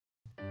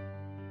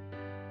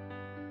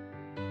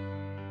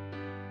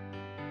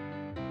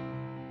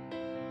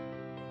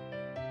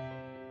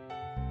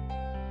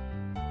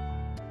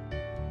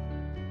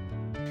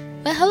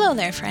Well, hello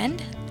there, friend,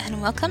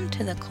 and welcome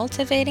to the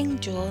Cultivating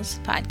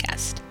Jewels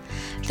podcast.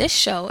 This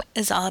show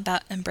is all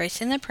about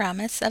embracing the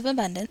promise of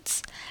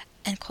abundance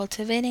and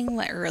cultivating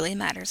what really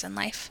matters in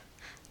life.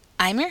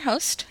 I'm your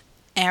host,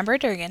 Amber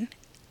Durgan,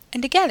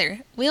 and together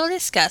we will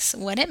discuss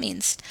what it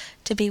means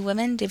to be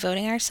women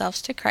devoting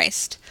ourselves to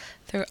Christ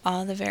through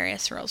all the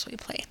various roles we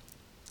play.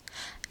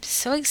 I'm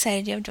so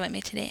excited you have joined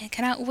me today and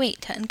cannot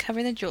wait to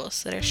uncover the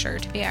jewels that are sure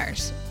to be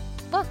ours.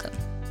 Welcome.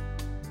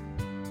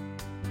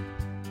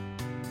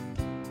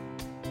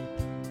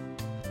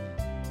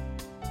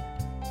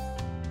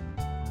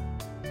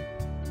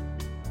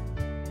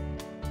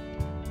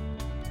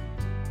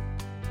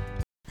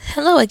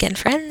 Hello again,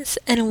 friends,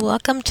 and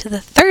welcome to the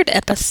third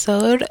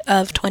episode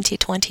of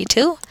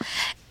 2022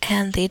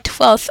 and the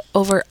 12th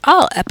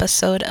overall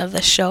episode of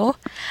the show.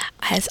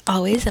 As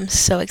always, I'm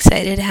so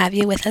excited to have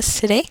you with us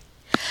today.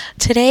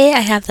 Today,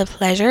 I have the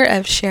pleasure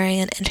of sharing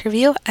an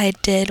interview I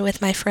did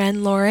with my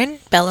friend Lauren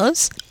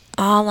Bellows,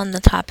 all on the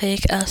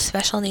topic of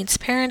special needs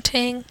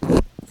parenting,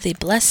 the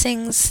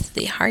blessings,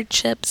 the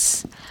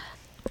hardships,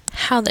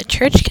 how the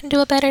church can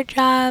do a better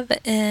job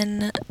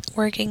in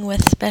working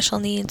with special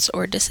needs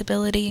or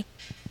disability,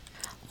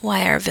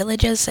 why our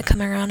villages that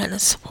come around and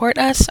support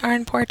us are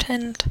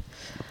important,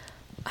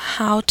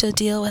 how to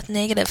deal with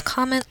negative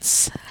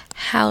comments,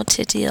 how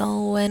to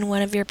deal when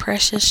one of your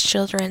precious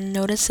children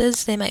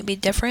notices they might be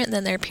different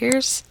than their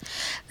peers.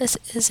 This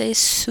is a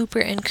super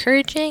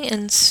encouraging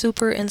and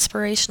super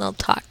inspirational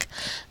talk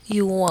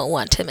you won't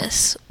want to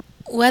miss.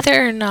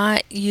 Whether or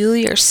not you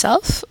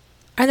yourself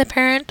are the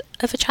parent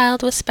of a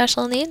child with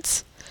special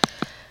needs,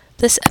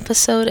 this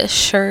episode is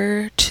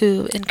sure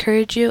to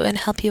encourage you and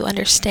help you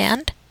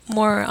understand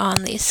more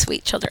on these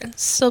sweet children.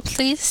 So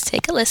please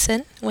take a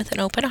listen with an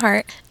open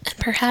heart, and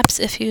perhaps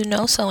if you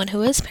know someone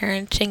who is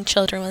parenting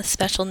children with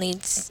special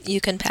needs,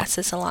 you can pass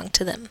this along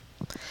to them.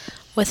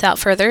 Without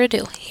further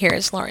ado, here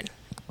is Lauren.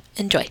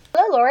 Enjoy.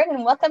 Hello, Lauren,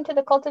 and welcome to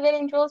the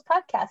Cultivating Jewels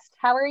podcast.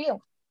 How are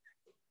you?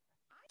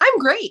 I'm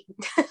great.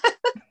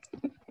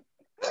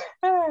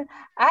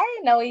 I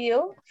know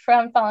you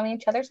from following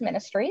each other's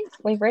ministries.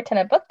 We've written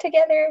a book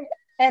together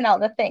and all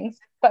the things.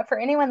 But for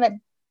anyone that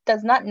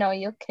does not know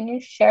you, can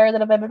you share a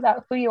little bit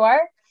about who you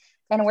are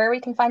and where we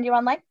can find you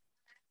online?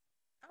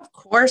 Of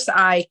course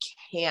I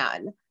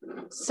can.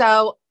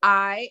 So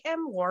I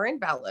am Lauren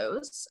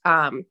Bellows.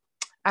 I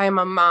am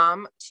a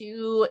mom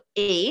to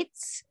 8.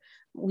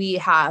 We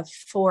have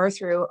 4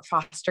 through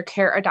foster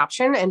care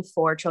adoption and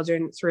 4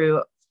 children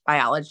through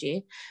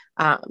biology.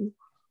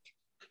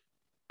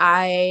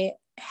 I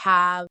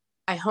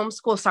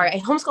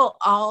homeschool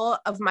all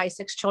of my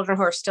 6 children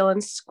who are still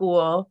in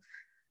school.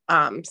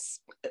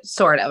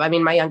 Sort of. I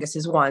mean, my youngest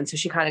is 1, so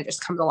she kind of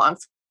just comes along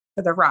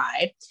for the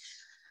ride.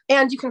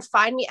 And you can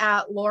find me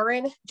at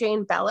Lauren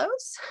Jane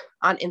Bellows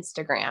on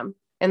Instagram.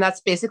 And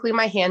that's basically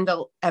my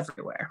handle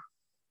everywhere.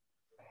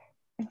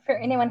 For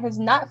anyone who's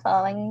not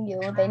following you,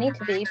 they need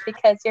to be,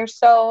 because you're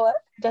so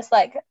just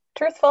like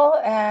truthful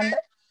and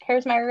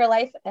here's my real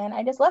life, and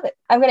I just love it.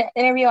 I'm going to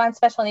interview on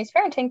special needs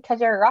parenting because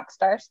you're a rock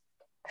star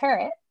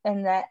parent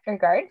in that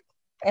regard,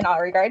 in all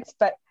regards,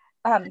 but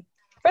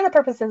for the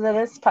purposes of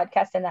this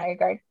podcast in that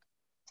regard.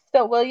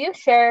 So will you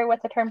share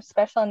what the term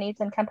special needs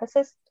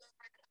encompasses?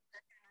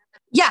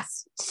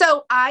 Yes.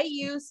 So I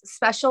use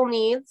special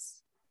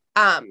needs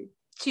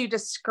to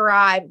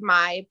describe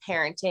my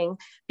parenting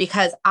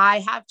because I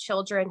have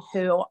children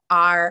who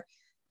are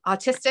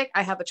autistic.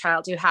 I have a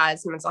child who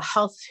has mental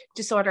health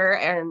disorder,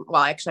 and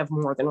well, I actually have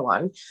more than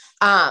one.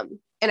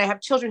 And I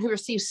have children who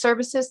receive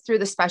services through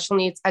the special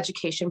needs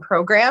education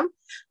program,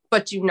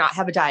 but do not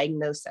have a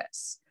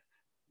diagnosis.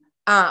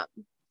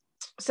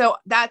 So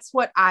that's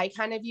what I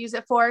kind of use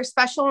it for.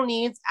 Special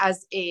needs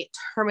as a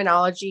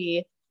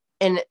terminology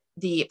in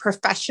the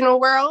professional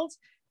world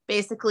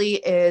basically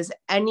is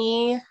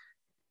any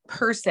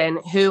person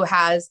who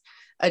has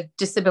a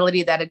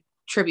disability that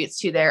attributes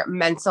to their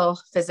mental,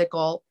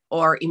 physical,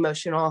 or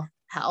emotional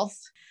health.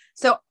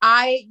 So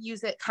I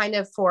use it kind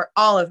of for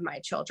all of my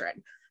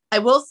children. I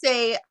will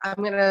say, I'm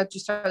going to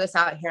just throw this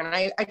out here. And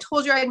I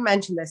told you I'd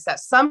mentioned this, that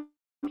some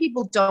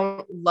people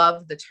don't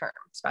love the term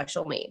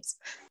special needs.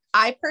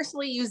 I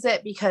personally use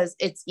it because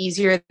it's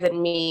easier than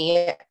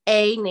me,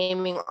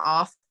 naming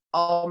off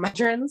all my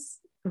children's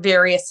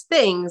various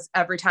things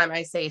every time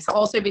I say so.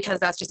 Also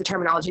because that's just a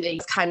terminology that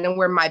is kind of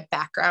where my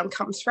background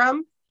comes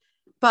from.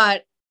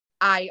 But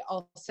I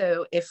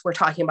also, if we're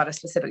talking about a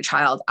specific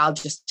child, I'll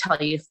just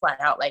tell you flat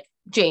out, like,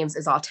 James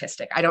is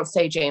autistic. I don't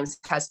say James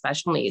has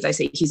special needs. I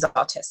say he's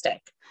autistic.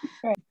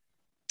 Right.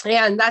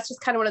 And that's just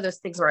kind of one of those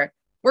things where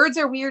words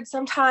are weird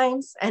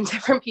sometimes and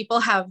different people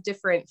have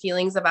different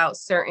feelings about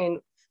certain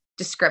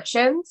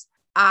descriptions.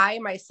 I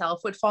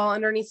myself would fall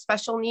underneath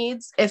special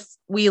needs if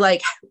we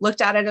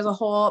looked at it as a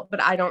whole,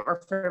 but I don't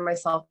refer to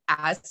myself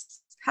as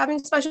having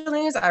special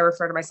needs. I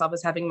refer to myself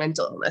as having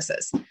mental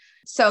illnesses.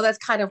 So that's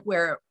kind of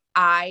where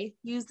I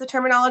use the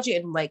terminology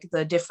and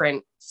the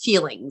different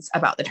feelings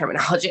about the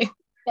terminology.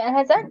 And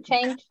has that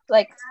changed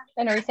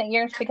in recent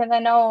years? Because I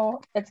know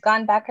it's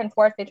gone back and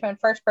forth between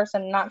first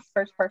person and not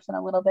first person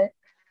a little bit.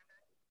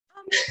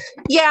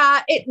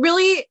 Yeah, it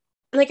really,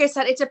 like I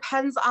said, it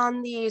depends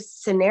on the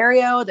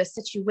scenario, the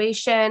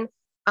situation.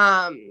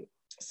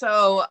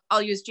 So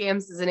I'll use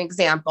James as an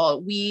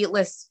example. We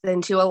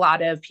listen to a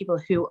lot of people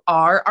who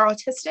are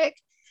autistic,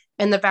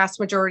 and the vast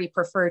majority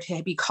prefer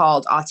to be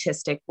called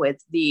autistic with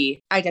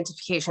the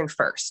identification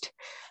first.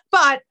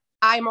 But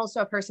I'm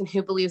also a person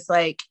who believes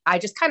like I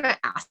just kind of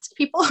ask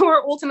people who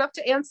are old enough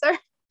to answer.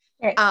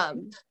 Right.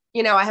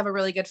 I have a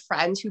really good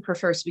friend who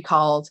prefers to be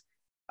called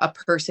a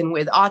person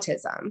with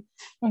autism.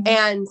 Mhm.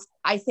 And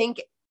I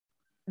think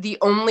the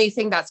only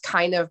thing that's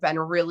kind of been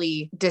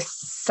really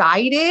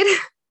decided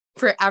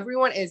for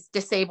everyone is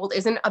disabled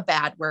isn't a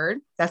bad word.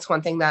 That's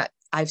one thing that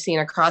I've seen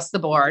across the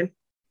board.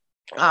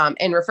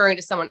 And referring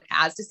to someone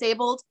as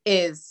disabled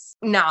is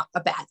not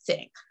a bad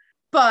thing.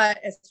 But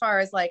as far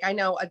as like, I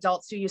know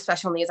adults who use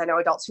special needs. I know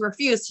adults who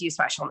refuse to use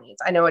special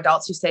needs. I know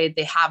adults who say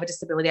they have a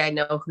disability. I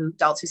know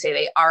adults who say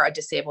they are a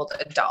disabled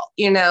adult,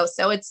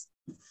 so it's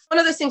one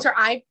of those things where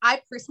I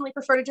personally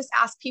prefer to just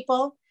ask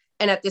people.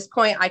 And at this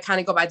point, I kind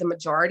of go by the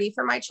majority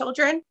for my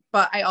children.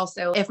 But I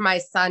also, if my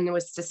son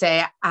was to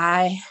say,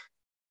 I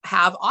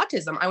have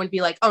autism, I would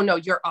be like, oh no,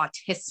 you're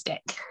autistic.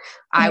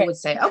 I would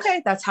say,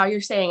 okay, that's how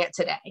you're saying it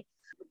today.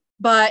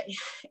 But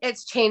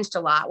it's changed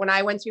a lot. When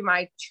I went through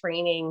my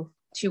training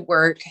to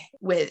work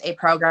with a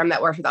program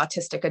that worked with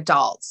autistic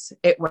adults,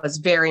 it was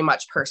very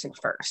much person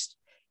first.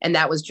 And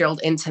that was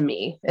drilled into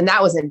me. And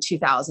that was in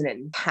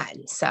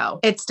 2010. So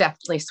it's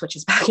definitely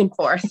switches back and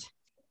forth.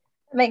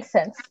 Makes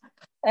sense.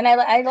 And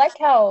I like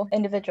how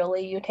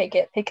individually you take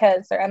it,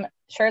 because I'm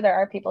sure there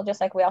are people,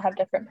 just like we all have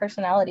different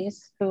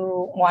personalities,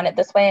 who want it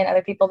this way and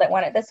other people that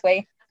want it this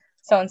way.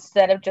 So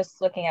instead of just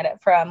looking at it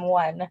from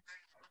one,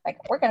 like,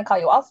 we're going to call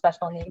you all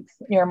special needs,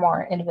 you're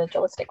more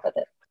individualistic with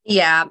it.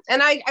 Yeah.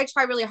 And I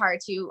try really hard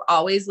to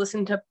always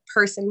listen to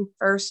person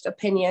first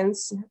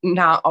opinions,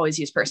 not always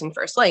use person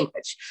first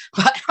language,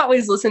 but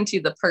always listen to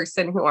the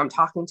person who I'm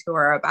talking to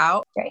or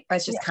about. Right.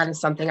 It's just kind of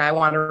something I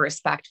want to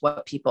respect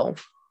what people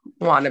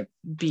want to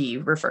be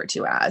referred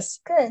to as.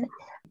 Good.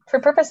 For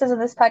purposes of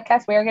this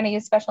podcast, we are going to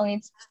use special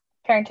needs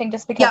parenting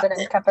just because it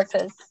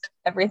encompasses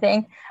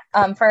everything.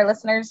 For our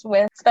listeners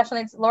with special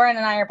needs, Lauren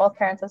and I are both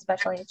parents of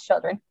special needs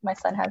children. My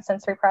son has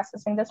sensory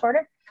processing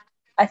disorder.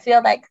 I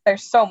feel like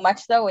there's so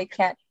much, though, we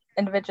can't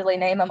individually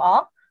name them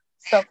all.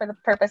 So for the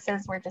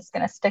purposes, we're just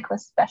going to stick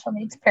with special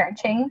needs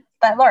parenting.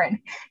 But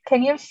Lauren,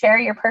 can you share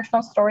your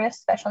personal story of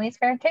special needs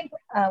parenting,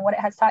 what it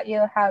has taught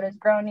you, how it has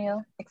grown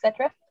you,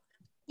 etc.?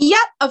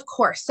 Yep, of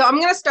course. So I'm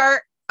going to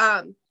start.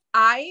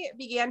 I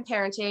began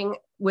parenting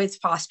with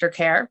foster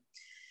care.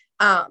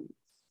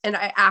 And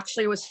I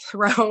actually was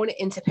thrown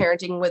into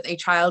parenting with a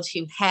child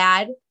who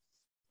had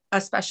a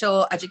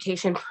special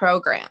education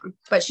program,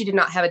 but she did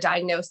not have a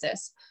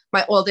diagnosis.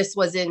 My oldest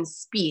was in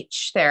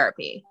speech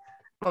therapy.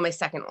 Well, my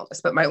second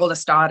oldest, but my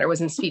oldest daughter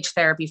was in speech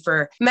therapy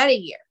for many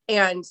years.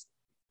 And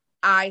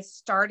I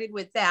started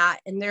with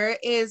that. And there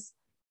is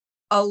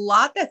a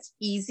lot that's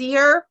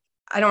easier.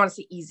 I don't want to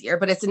say easier,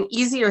 but it's an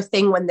easier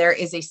thing when there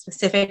is a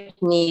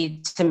specific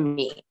need to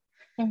meet.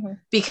 Mm-hmm.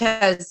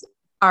 Because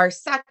our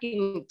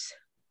second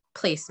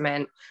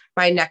placement,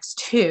 my next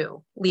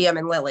two, Liam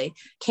and Lily,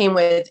 came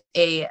with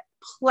a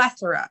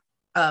plethora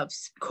of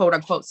quote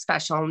unquote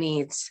special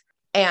needs.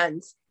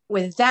 And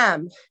with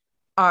them,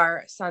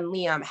 our son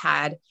Liam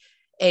had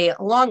a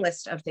long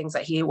list of things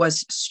that he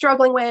was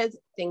struggling with,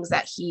 things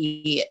that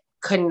he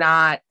could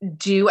not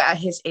do at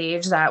his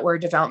age that were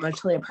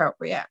developmentally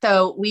appropriate.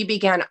 So we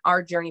began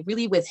our journey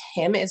really with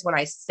him, is when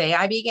I say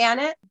I began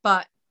it.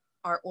 But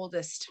our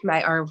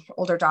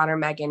older daughter,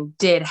 Megan,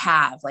 did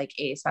have like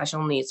a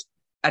special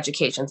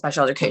education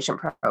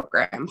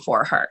program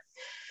for her.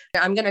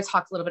 I'm going to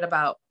talk a little bit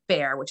about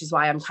Bear, which is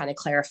why I'm kind of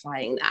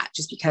clarifying that,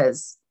 just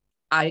because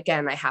I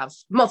have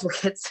multiple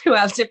kids who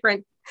have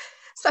different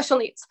special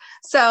needs.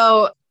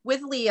 So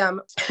with Liam,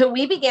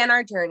 we began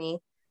our journey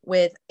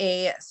with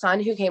a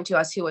son who came to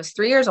us who was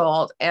 3 years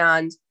old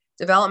and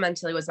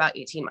developmentally was about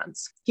 18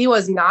 months. He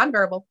was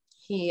nonverbal.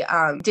 He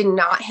did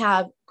not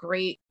have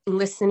great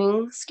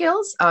listening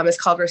skills. It's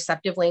called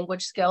receptive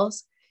language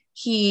skills.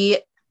 He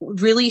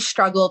really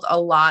struggled a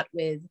lot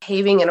with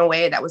behaving in a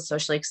way that was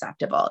socially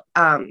acceptable.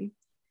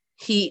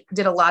 He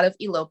did a lot of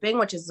eloping,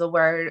 which is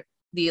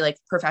the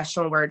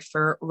professional word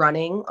for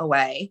running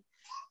away.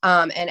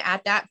 And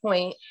at that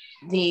point,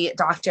 the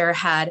doctor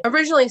had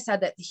originally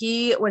said that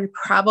he would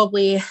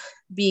probably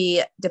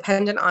be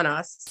dependent on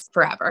us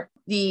forever.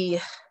 The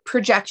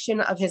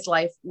projection of his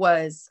life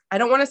was, I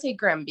don't want to say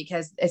grim,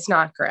 because it's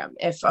not grim.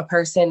 If a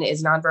person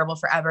is nonverbal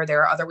forever,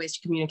 there are other ways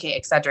to communicate,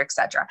 et cetera, et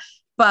cetera.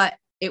 But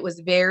it was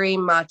very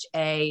much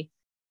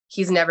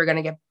he's never going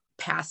to get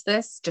past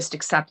this, just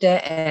accept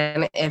it.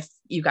 And if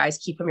you guys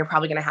keep him, you're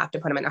probably going to have to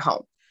put him in a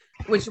home,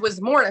 which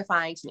was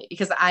mortifying to me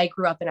because I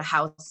grew up in a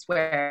house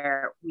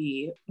where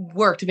we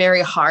worked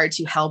very hard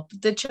to help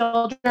the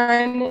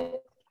children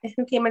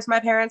who came into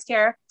my parents'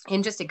 care,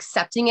 and just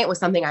accepting it was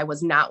something I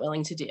was not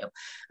willing to do.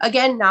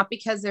 Again, not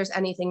because there's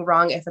anything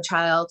wrong if a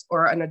child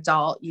or an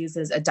adult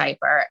uses a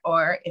diaper,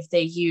 or if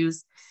they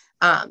use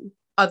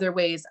other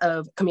ways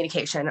of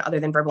communication other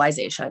than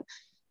verbalization.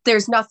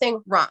 There's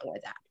nothing wrong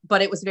with that,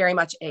 but it was very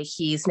much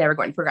he's never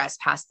going to progress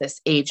past this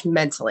age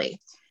mentally.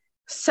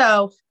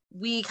 So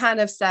we kind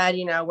of said,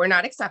 we're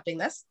not accepting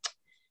this.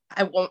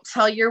 I won't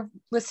tell your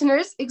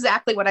listeners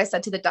exactly what I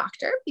said to the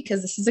doctor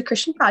because this is a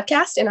Christian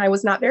podcast and I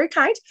was not very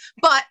kind,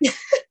 but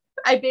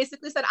I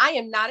basically said, I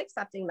am not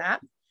accepting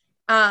that.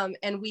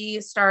 And we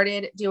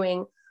started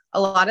doing a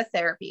lot of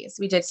therapies.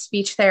 We did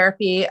speech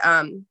therapy,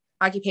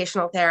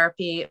 occupational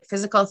therapy,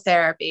 physical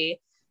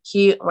therapy.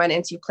 He went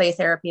into play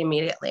therapy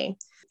immediately.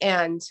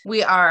 And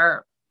we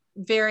are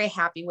very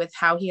happy with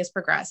how he has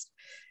progressed.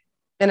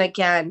 And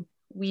again,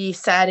 we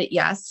said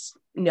yes,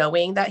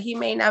 knowing that he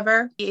may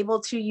never be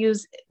able to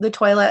use the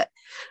toilet.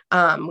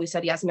 We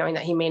said yes, knowing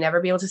that he may never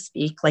be able to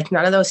speak. Like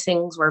none of those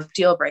things were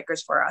deal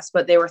breakers for us,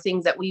 but they were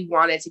things that we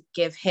wanted to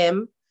give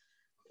him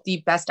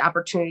the best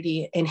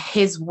opportunity in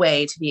his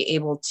way to be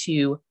able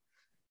to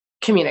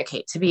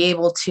communicate, to be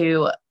able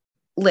to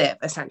live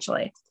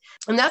essentially.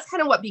 And that's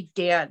kind of what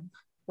began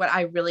what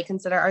I really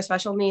consider our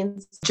special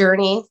needs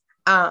journey.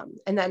 And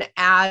then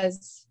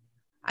as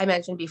I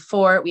mentioned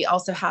before, we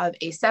also have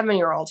a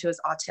 7-year-old who is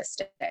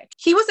autistic.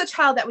 He was a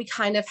child that we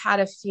kind of had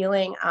a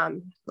feeling,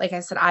 like I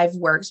said, I've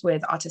worked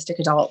with autistic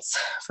adults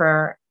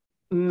for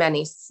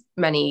many,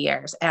 many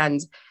years.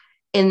 And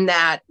in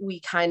that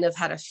we kind of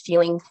had a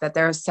feeling that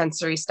there was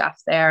sensory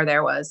stuff there.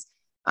 There was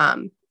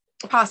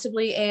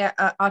possibly a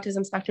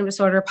autism spectrum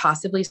disorder,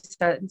 possibly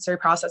sensory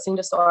processing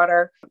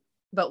disorder,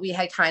 but we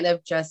had kind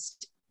of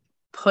just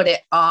put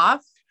it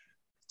off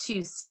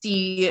to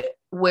see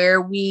where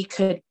we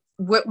could,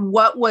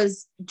 what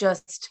was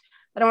just,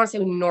 I don't want to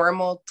say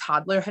normal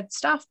toddlerhood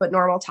stuff, but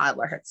normal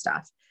toddlerhood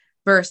stuff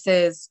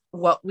versus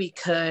what we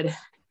could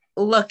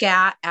look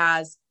at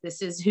as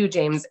this is who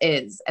James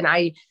is. And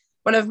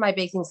one of my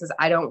big things is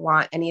I don't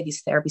want any of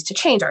these therapies to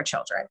change our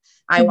children.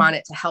 I want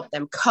it to help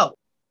them cope.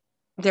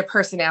 Their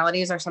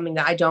personalities are something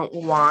that I don't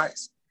want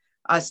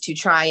us to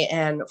try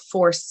and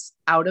force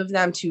out of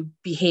them to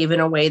behave in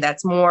a way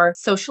that's more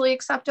socially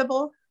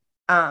acceptable.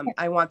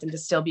 I want them to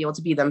still be able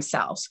to be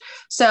themselves.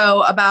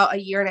 So about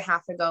 1.5 years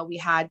ago, we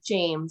had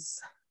James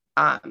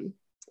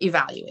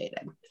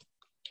evaluated,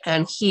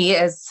 and he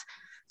is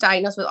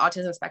diagnosed with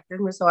autism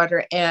spectrum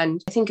disorder.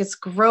 And I think it's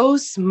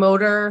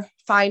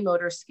fine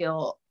motor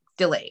skill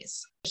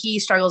delays. He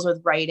struggles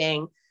with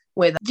writing,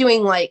 with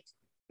doing like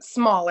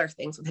smaller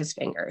things with his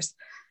fingers.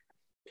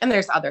 And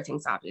there's other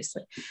things,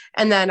 obviously.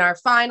 And then our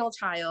final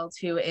child,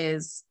 who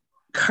is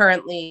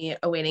currently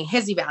awaiting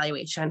his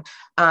evaluation,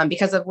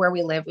 because of where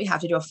we live, we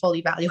have to do a full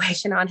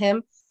evaluation on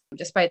him,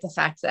 despite the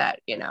fact that,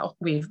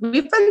 we've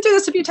been through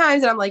this a few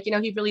times. And I'm like,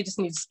 he really just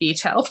needs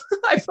speech help.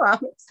 I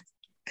promise.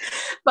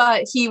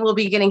 But he will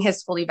be getting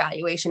his full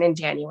evaluation in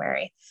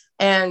January.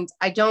 And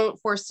I don't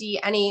foresee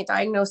any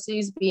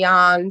diagnoses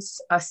beyond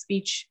a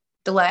speech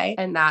delay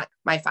and that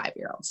my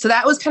 5-year-old. So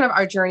that was kind of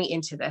our journey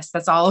into this.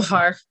 That's all of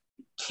our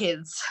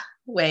kids'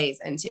 ways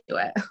into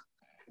it.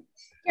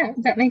 Yeah,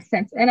 that makes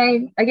sense. And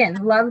I, again,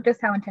 love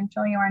just how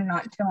intentional you are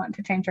not to want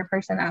to change your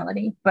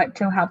personality, but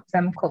to help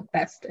them cope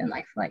best in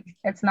life. Like,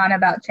 it's not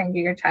about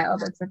changing your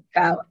child. It's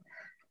about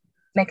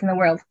making the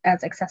world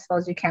as accessible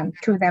as you can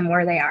to them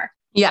where they are.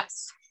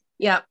 Yes.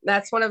 Yeah.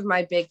 That's one of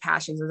my big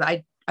passions is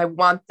I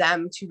want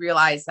them to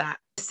realize that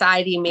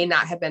society may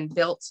not have been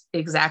built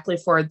exactly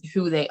for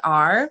who they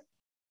are,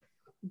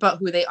 but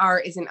who they are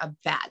isn't a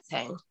bad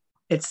thing.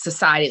 It's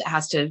society that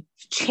has to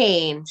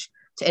change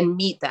and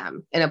meet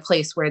them in a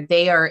place where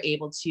they are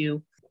able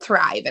to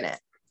thrive in it.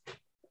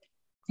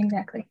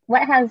 Exactly.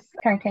 What has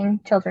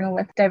parenting children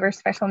with diverse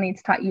special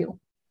needs taught you?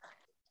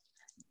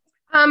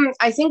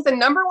 I think the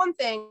number one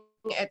thing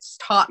it's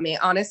taught me,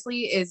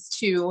 honestly, is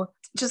to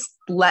just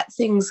let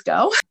things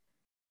go.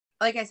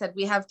 Like I said,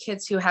 we have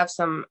kids who have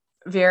some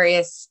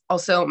various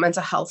also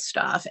mental health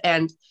stuff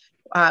and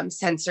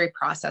sensory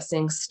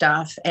processing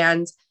stuff.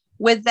 And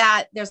with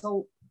that, there's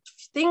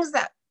things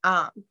that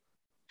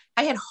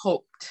I had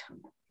hoped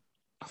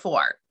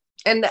for.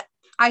 And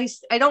I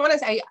don't want to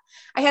say,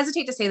 I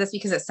hesitate to say this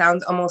because it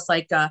sounds almost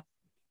like a,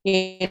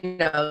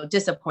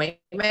 disappointment.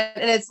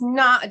 And it's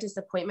not a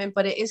disappointment,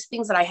 but it is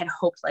things that I had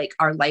hoped like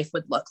our life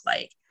would look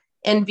like.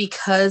 And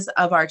because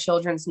of our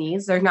children's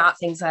needs, they're not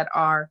things that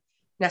are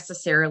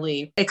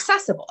necessarily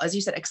accessible, as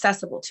you said,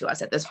 accessible to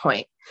us at this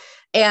point.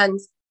 And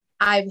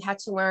I've had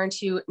to learn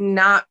to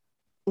not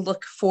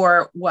look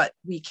for what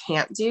we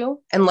can't do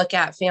and look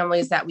at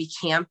families that we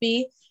can't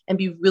be and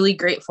be really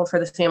grateful for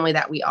the family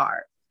that we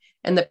are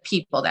and the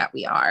people that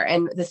we are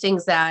and the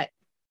things that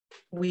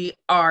we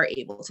are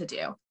able to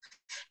do.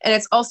 And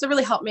it's also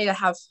really helped me to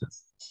have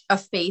a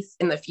faith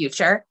in the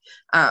future.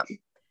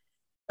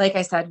 Like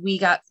I said, we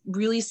got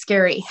really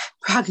scary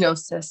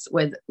prognosis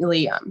with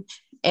Liam.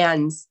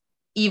 And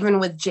even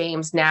with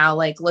James now,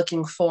 like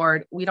looking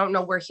forward, we don't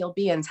know where he'll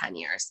be in 10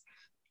 years.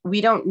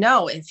 We don't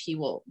know if he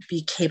will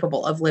be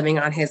capable of living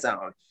on his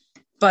own.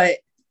 But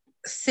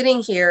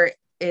sitting here,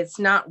 it's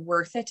not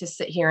worth it to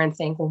sit here and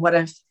think, well, what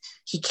if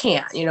he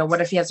can't? What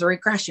if he has a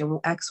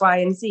regression, X, Y,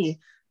 and Z?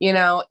 You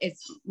know,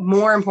 it's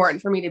more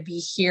important for me to be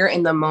here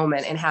in the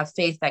moment and have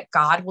faith that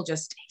God will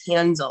just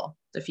handle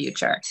the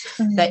future,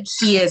 that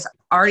he is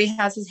already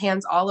has his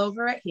hands all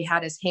over it. He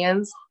had his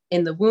hands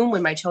in the womb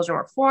when my children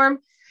were formed,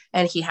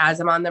 and he has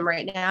them on them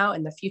right now.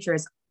 And the future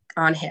is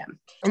on him.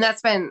 And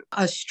that's been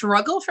a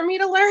struggle for me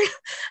to learn.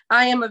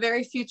 I am a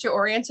very future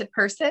oriented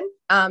person.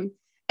 And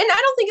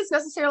I don't think it's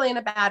necessarily in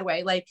a bad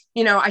way. Like,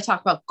 you know, I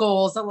talk about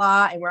goals a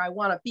lot and where I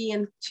want to be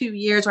in 2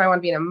 years, where I want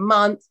to be in a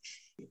month.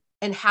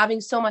 And having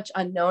so much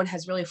unknown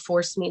has really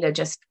forced me to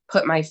just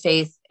put my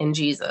faith in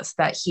Jesus,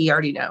 that he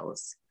already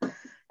knows.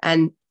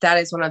 And that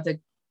is one of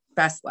the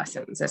best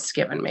lessons it's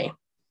given me.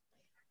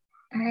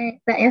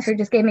 That answer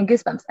just gave me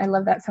goosebumps. I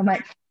love that so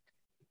much.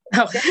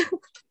 Oh.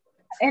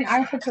 In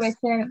our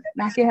situation,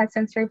 Matthew has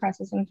sensory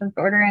processing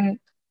disorder, and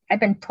I've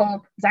been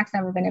told Zach's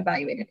never been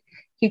evaluated.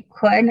 He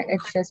could,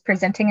 it's just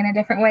presenting in a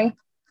different way.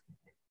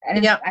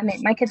 And yeah, I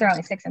mean, my kids are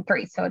only 6 and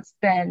 3, so it's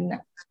been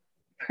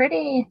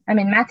pretty, I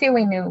mean, Matthew,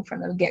 we knew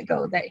from the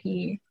get-go that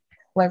he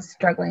was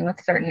struggling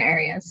with certain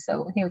areas.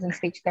 So he was in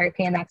speech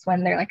therapy, and that's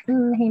when they're like,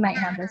 he might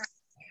have this.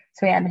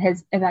 So he had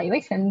his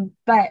evaluation,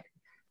 but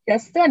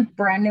it's a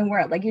brand new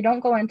world. Like, you don't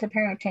go into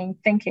parenting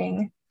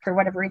thinking, for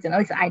whatever reason, at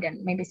least I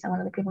didn't, maybe some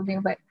other people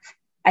do, but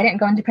I didn't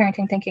go into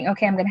parenting thinking,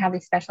 okay, I'm going to have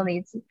these special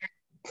needs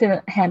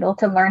to handle,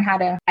 to learn how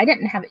to, I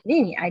didn't have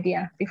any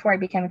idea before I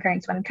became a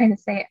parent. So I'm trying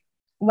to say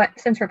what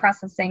sensory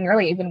processing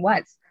really even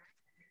was.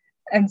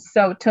 And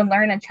so to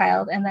learn a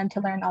child and then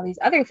to learn all these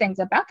other things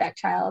about that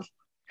child,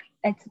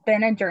 it's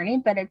been a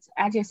journey, but it's,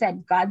 as you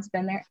said, God's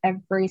been there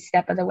every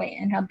step of the way,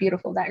 and how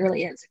beautiful that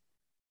really is.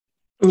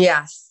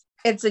 Yes.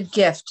 It's a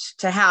gift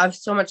to have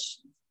so much,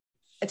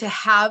 to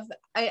have,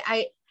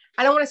 I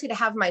don't want to say to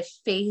have my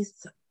faith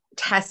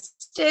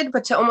tested,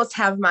 but to almost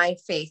have my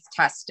faith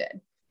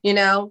tested. You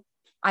know,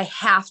 I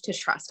have to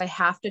trust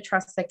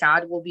that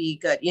God will be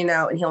good, you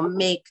know, and he'll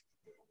make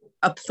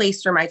a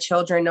place for my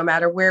children, no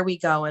matter where we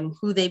go and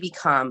who they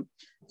become,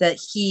 that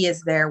he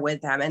is there with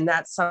them. And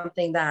that's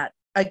something that,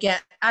 again,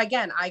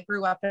 I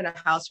grew up in a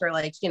house where,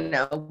 like, you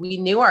know, we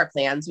knew our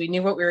plans, we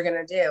knew what we were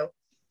going to do.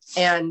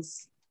 And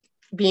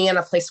being in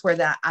a place where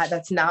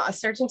that's not a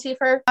certainty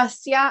for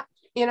us yet,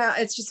 you know,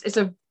 it's just,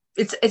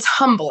 it's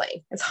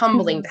humbling. It's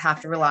humbling to have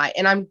to rely.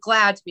 And I'm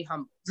glad to be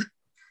humbled.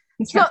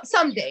 So,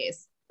 some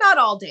days, not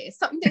all days.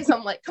 Some days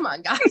I'm like, come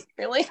on, guys,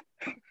 really?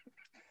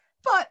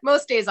 But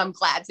most days I'm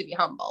glad to be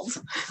humbled.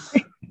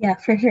 Yeah,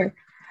 for sure.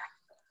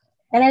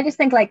 And I just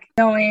think, like,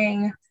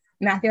 knowing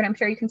Matthew, and I'm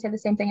sure you can say the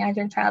same thing as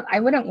your child, I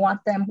wouldn't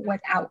want them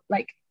without,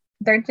 like,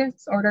 their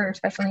disorder or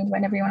special needs,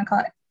 whatever you want to call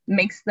it,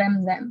 makes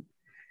them them.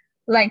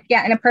 Like,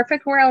 yeah, in a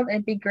perfect world,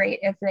 it'd be great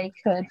if they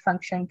could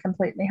function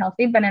completely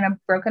healthy. But in a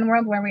broken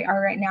world where we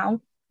are right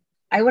now,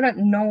 I wouldn't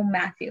know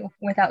Matthew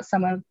without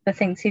some of the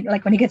things he,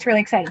 like, when he gets really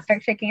excited,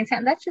 start shaking his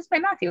hand. That's just my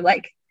Matthew.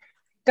 Like,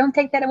 don't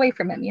take that away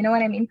from him. You know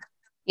what I mean?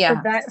 Yeah.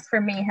 So that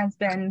for me has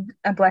been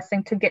a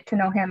blessing, to get to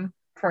know him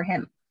for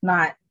him,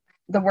 not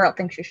the world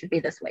thinks you should be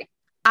this way.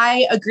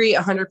 I agree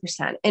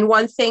 100%. And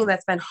one thing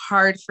that's been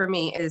hard for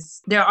me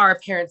is there are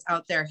parents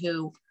out there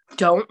who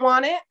don't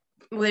want it.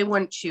 They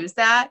wouldn't choose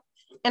that.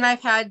 And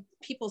I've had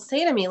people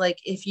say to me, like,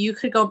 if you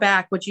could go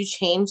back, would you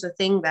change the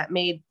thing that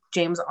made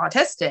James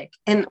autistic?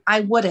 And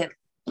I wouldn't.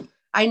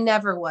 I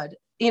never would.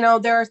 You know,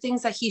 there are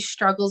things that he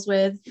struggles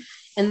with,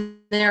 and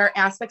there are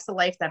aspects of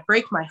life that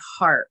break my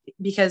heart,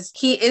 because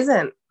he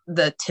isn't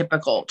the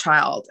typical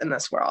child in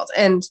this world.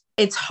 And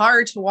it's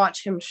hard to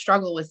watch him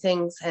struggle with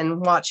things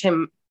and watch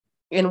him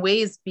in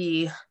ways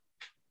be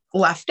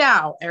left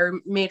out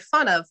or made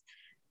fun of.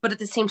 But at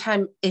the same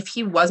time, if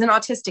he wasn't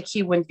autistic,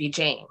 he wouldn't be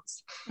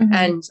James. Mm-hmm.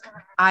 And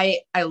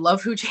I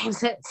love who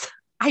James is.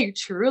 I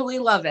truly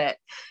love it.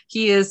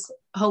 He is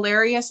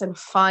hilarious and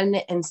fun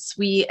and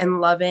sweet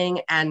and loving.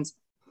 And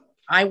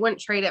I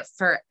wouldn't trade it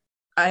for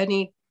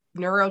any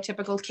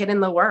neurotypical kid in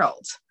the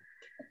world.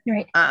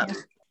 Right. Yeah.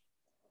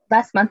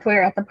 Last month we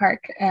were at the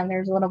park, and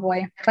there's a little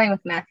boy playing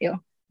with Matthew.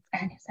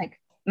 And he's like,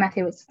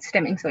 Matthew was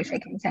stimming, so he's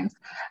shaking his hands.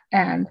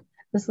 And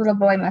this little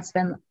boy must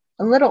have been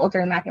a little older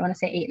than Matthew, I want to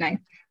say 8, 9.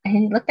 And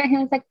he looked at him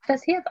and was like,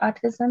 does he have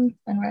autism?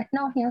 And we're like,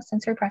 no, he has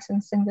sensory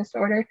processing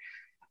disorder.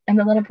 And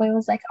the little boy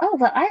was like, oh,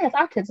 well, I have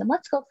autism.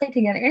 Let's go play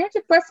together. And it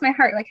just blessed my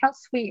heart. Like, how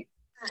sweet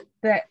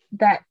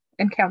that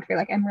encounter.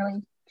 Like, I'm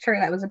really sure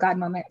that was a God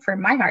moment for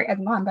my heart as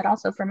a mom, but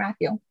also for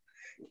Matthew.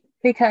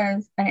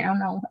 Because, and I don't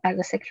know, as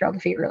a 6-year-old,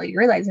 if he really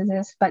realizes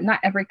this, but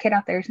not every kid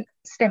out there is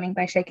stimming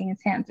by shaking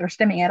his hands or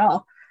stimming at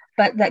all.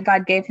 But that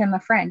God gave him a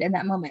friend in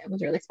that moment. It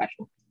was really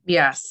special.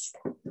 Yes.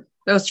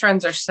 Those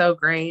friends are so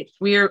great.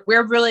 We're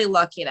really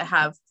lucky to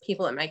have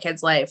people in my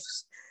kids'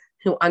 lives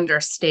who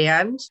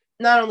understand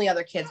not only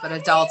other kids, but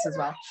adults as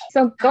well.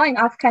 So going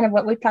off kind of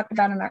what we've talked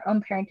about in our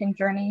own parenting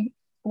journey,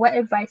 what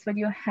advice would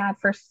you have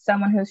for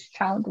someone whose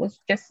child was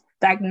just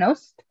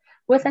diagnosed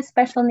with a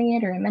special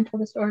need or a mental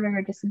disorder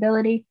or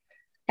disability,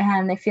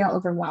 and they feel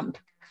overwhelmed?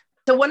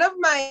 So one of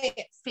my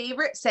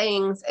favorite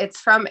sayings, it's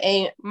from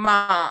a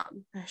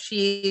mom.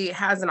 She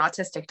has an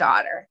autistic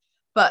daughter,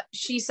 but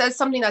she says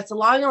something that's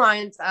along the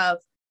lines of,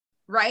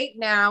 right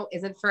now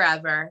isn't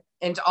forever,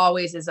 and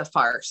always is a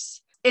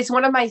farce. It's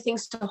one of my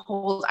things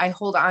I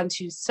hold on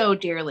to so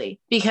dearly,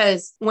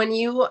 because when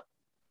you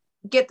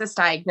get this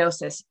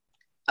diagnosis,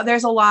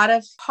 there's a lot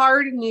of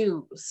hard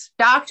news.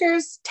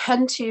 Doctors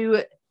tend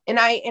to, and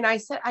I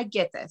said, I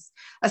get this,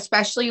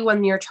 especially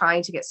when you're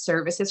trying to get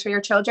services for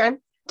your children.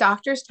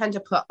 Doctors tend to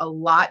put a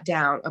lot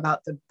down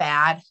about the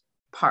bad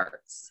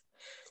parts.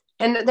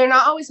 And they're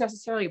not always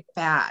necessarily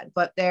bad,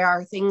 but there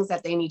are things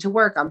that they need to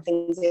work on,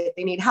 things that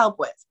they need help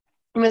with.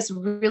 And it's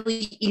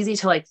really easy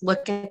to like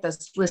look at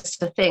this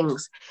list of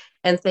things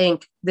and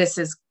think, this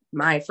is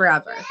my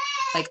forever.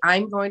 Like,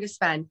 I'm going to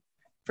spend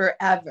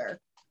forever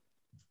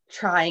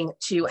trying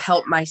to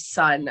help my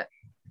son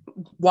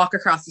walk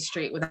across the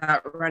street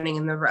without running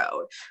in the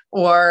road,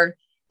 or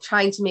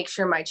trying to make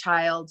sure my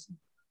child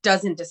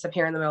doesn't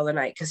disappear in the middle of the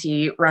night because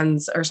he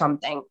runs or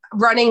something.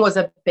 Running was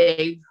a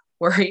big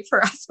worry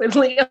for us with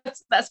Leo.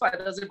 That's why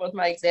those are both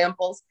my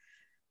examples.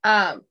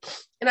 And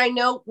I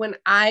know when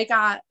I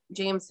got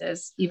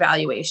James's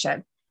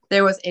evaluation,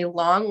 there was a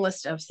long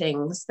list of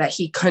things that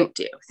he couldn't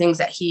do, things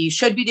that he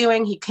should be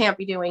doing, he can't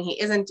be doing, he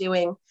isn't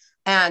doing.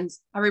 And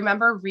I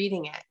remember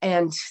reading it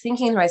and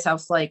thinking to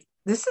myself, like,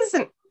 this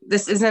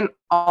isn't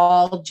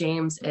all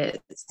James is.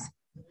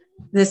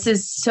 This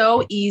is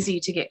so easy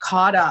to get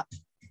caught up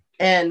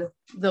in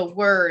the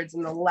words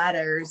and the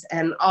letters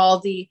and all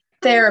the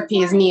therapy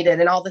is needed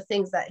and all the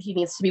things that he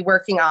needs to be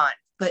working on.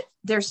 But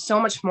there's so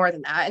much more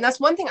than that. And that's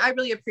one thing I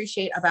really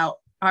appreciate about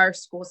our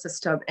school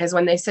system, is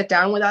when they sit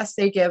down with us,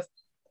 they give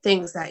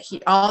things that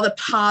all the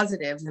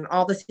positives and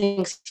all the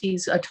things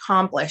he's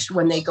accomplished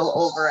when they go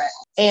over it.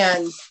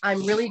 And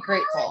I'm really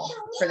grateful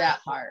for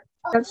that part.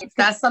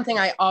 That's something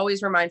I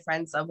always remind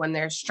friends of when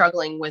they're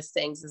struggling with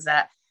things, is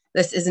that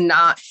this is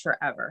not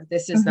forever.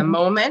 This is the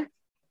moment.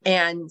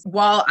 And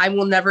while I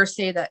will never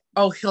say that,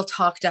 oh, he'll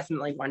talk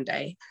definitely one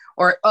day,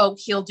 or, oh,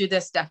 he'll do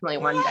this definitely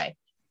one day,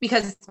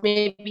 because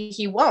maybe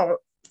he won't,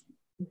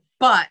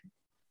 but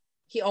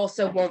he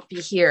also won't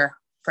be here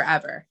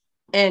forever.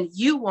 And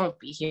you won't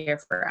be here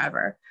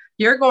forever.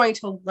 You're going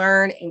to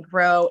learn and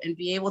grow and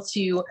be able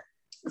to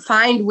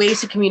find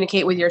ways to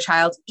communicate with your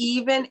child,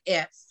 even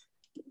if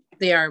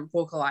they aren't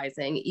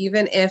vocalizing,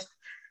 even if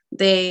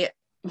they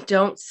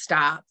don't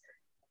stop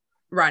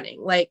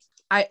running. Like,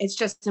 it's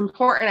just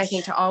important, I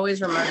think, to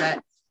always remember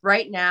that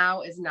right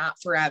now is not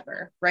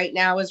forever. Right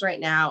now is right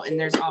now, and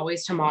there's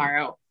always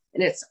tomorrow,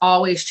 and it's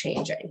always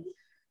changing,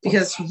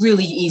 because it's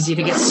really easy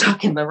to get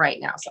stuck in the right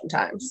now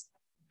sometimes.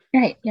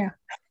 Right. Yeah.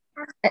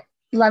 I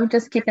love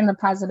just keeping the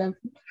positive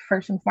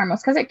first and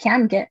foremost, because it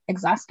can get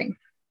exhausting,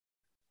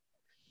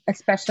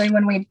 especially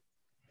when we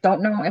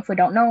don't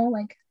know,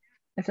 like,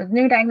 if it's a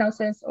new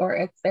diagnosis, or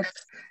if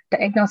it's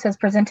diagnosis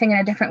presenting in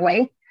a different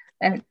way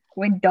and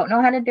we don't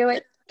know how to do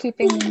it.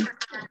 Keeping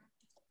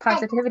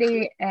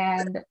positivity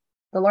and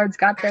the Lord's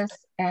got this,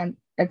 and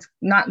it's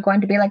not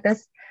going to be like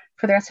this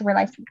for the rest of our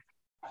life.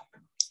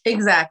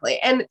 Exactly.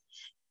 And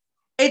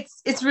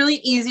it's really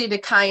easy to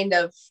kind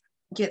of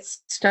get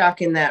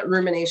stuck in that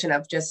rumination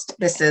of just,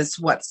 this is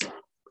what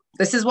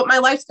my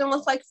life's gonna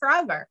look like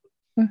forever.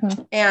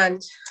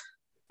 And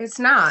it's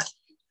not.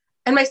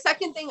 And my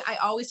second thing I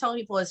always tell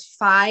people is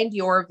find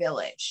your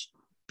village,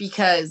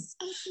 because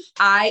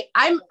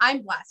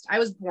I'm blessed. I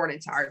was born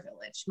into our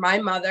village. My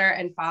mother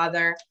and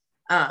father,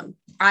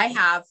 I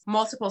have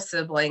multiple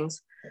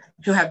siblings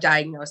who have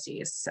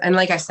diagnoses. And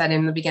like I said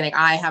in the beginning,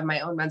 I have my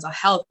own mental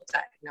health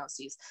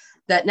diagnoses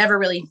that never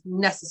really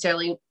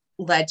necessarily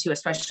led to a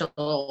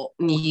special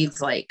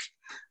needs, like,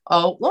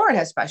 oh, Lauren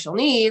has special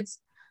needs.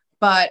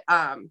 But,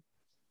 I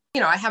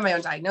have my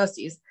own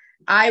diagnoses.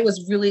 I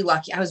was really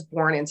lucky. I was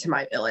born into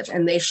my village,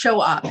 and they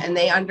show up and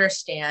they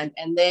understand,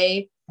 and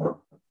they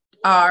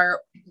are,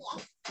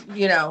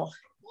 I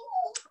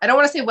don't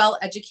want to say well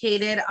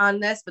educated on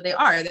this, but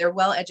they're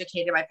well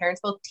educated. My parents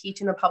both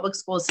teach in the public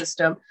school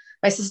system.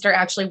 My sister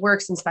actually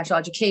works in special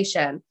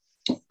education.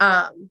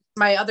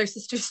 My other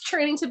sister's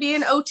training to be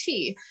an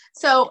OT.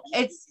 So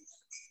it's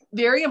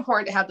very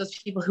important to have those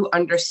people who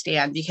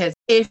understand, because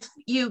if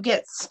you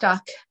get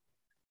stuck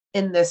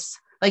in this,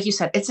 like you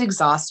said, it's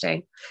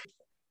exhausting.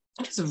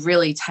 It's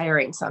really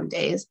tiring some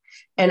days.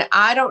 And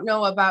I don't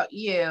know about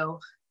you,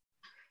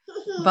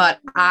 but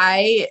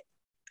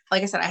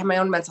like I said, I have my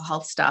own mental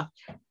health stuff,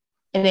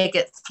 and it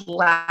gets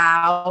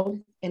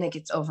loud and it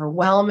gets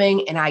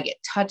overwhelming, and I get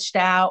touched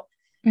out.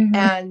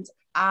 And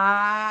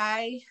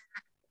I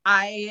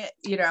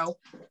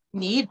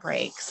need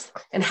breaks,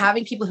 and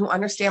having people who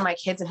understand my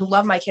kids and who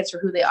love my kids for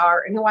who they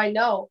are, and who I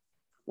know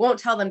won't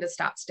tell them to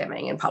stop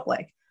stimming in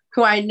public,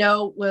 who I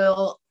know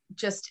will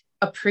just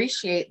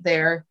appreciate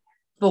their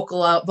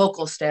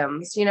vocal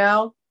stems,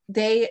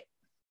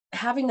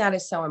 having that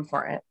is so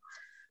important.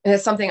 And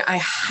it's something I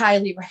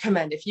highly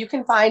recommend. If you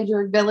can find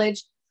your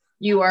village,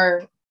 you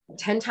are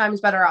 10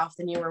 times better off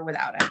than you were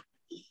without it.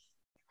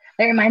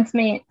 That reminds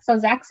me, so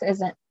Zach's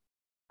isn't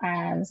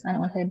as, I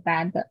don't want to say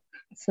bad, but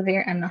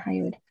severe. I don't know how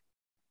you would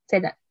say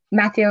that.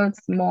 Matthew's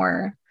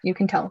more, you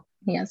can tell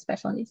he has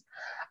special needs.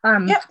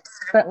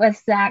 But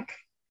with Zach,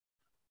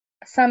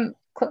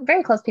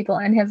 very close people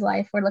in his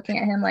life were looking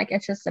at him like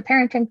it's just a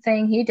parenting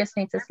thing. He just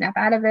needs to snap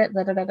out of it.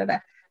 Da, da, da, da, da.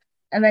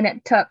 And then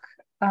it took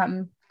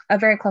a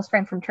very close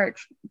friend from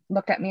church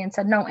looked at me and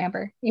said, "No,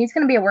 Amber, he's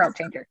going to be a world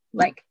changer.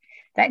 Like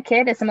that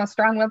kid is the most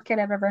strong-willed kid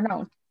I've ever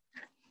known."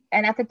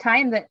 And at the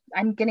time that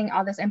I'm getting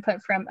all this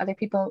input from other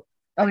people,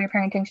 "Oh, your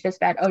parenting's just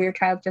bad. Oh, your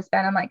child's just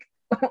bad." I'm like,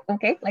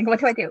 okay, like what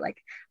do I do? Like,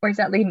 where does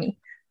that lead me?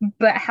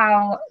 But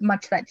how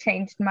much that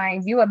changed my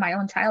view of my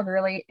own child,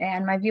 really,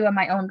 and my view of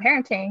my own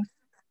parenting.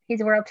 He's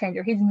a world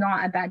changer. He's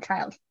not a bad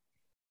child.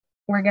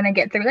 We're going to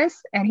get through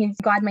this. And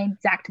God made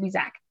Zach to be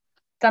Zach.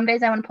 Some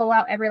days I want to pull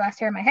out every last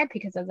hair in my head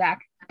because of Zach,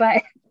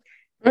 but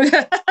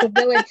the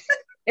village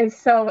is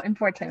so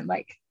important.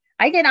 Like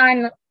I get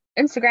on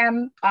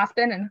Instagram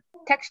often and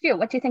text you,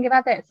 "What do you think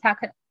about this?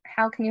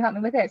 How can you help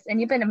me with this?" And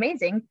you've been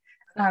amazing.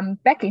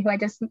 Becky, who I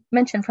just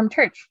mentioned from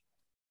church,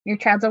 your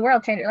child's a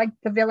world changer. Like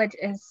the village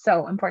is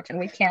so important.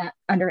 We can't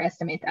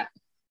underestimate that.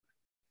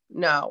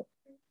 No.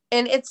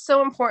 And it's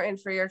so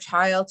important for your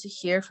child to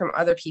hear from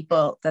other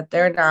people that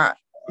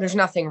there's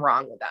nothing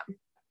wrong with them.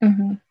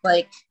 Mm-hmm.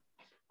 Like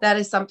that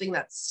is something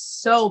that's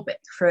so big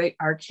for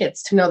our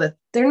kids to know that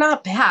they're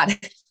not bad.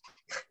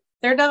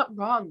 They're not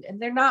wrong and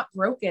they're not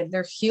broken.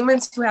 They're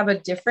humans who have a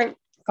different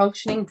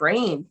functioning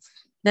brain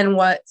than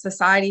what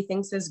society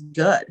thinks is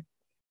good.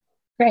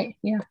 Right.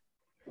 Yeah.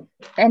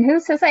 And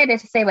who's society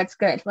to say what's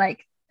good?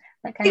 Like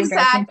that kind of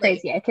drives me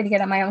crazy. I could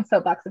get on my own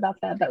soapbox about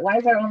that, but why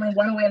is there only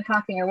one way of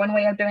talking or one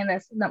way of doing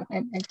this? No,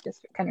 and it's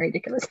just kind of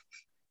ridiculous.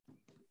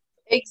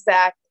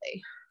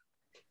 Exactly.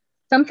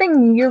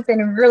 Something you've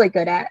been really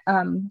good at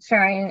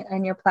sharing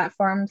in your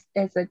platforms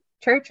is the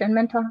church and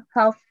mental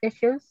health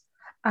issues.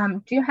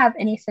 Do you have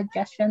any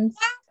suggestions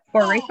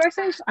for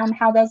resources on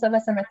how those of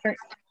us in the church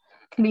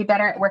can be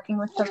better at working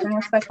with children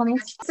with special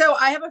needs? So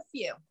I have a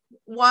few.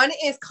 One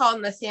is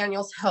called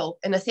Nathaniel's Hope,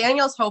 and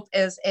Nathaniel's Hope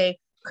is a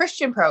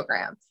Christian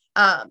program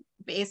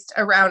based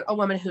around a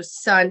woman whose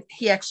son,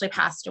 he actually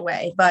passed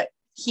away, but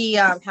he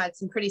had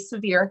some pretty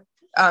severe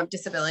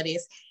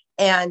disabilities,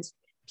 and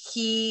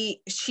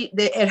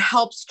it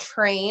helps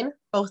train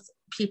both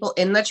people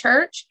in the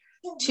church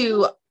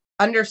to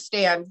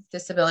understand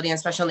disability and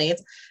special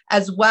needs,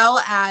 as well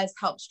as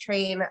helps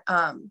train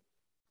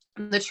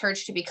the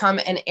church to become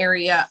an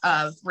area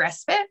of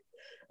respite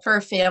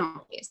for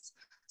families.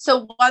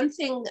 So one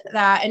thing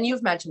that, and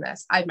you've mentioned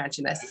this, I've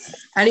mentioned this,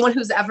 anyone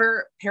who's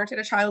ever parented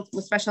a child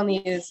with special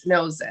needs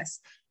knows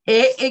this.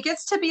 It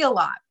gets to be a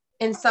lot.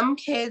 And some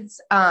kids,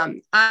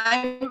 I'm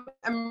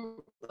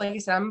like I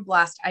said, I'm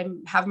blessed. I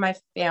have my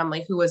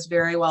family who was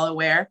very well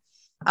aware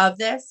of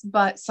this,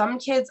 but some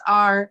kids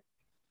are,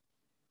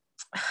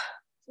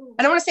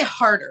 I don't want to say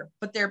harder,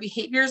 but their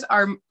behaviors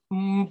are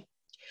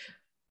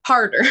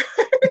harder.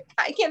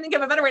 I can't think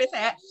of a better way to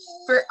say it,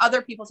 for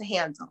other people to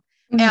handle.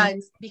 Mm-hmm.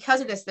 And because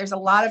of this, there's a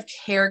lot of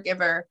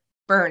caregiver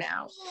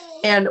burnout.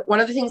 And one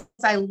of the things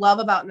I love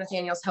about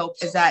Nathaniel's Hope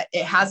is that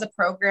it has a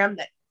program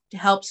that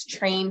helps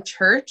train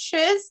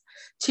churches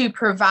to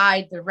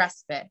provide the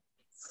respite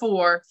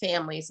for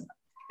families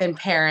and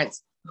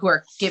parents who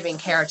are giving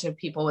care to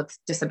people with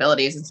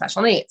disabilities and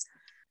special needs.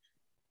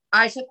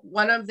 I took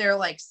one of their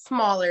like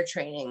smaller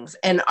trainings,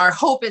 and our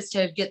hope is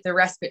to get the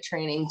respite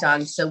training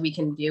done so we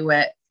can do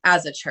it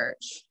as a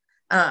church.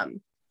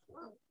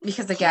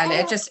 Because again,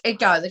 it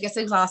gets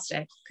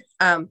exhausting.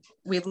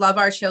 We love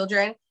our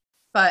children,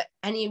 but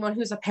anyone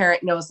who's a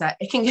parent knows that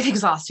it can get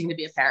exhausting to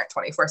be a parent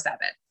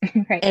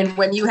 24/7. Right. And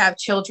when you have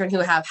children who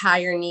have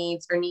higher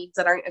needs or needs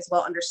that aren't as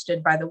well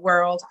understood by the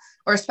world,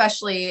 or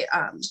especially,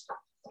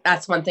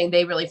 that's one thing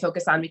they really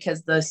focus on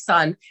because the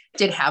son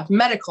did have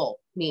medical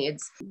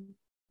needs.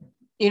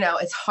 You know,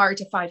 it's hard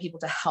to find people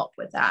to help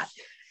with that.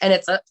 And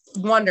it's a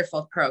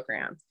wonderful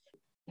program.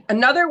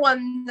 Another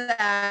one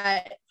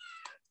that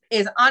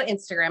is on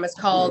Instagram is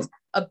called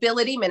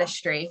Ability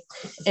Ministry.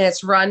 And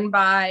it's run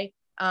by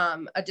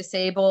a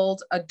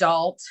disabled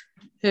adult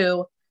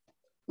who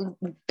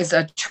is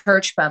a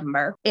church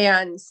member.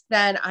 And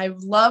then I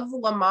love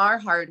Lamar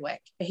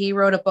Hardwick. He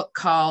wrote a book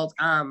called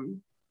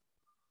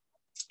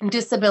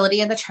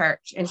Disability in the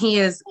Church. And he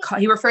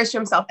refers to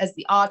himself as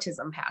the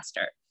autism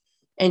pastor.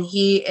 And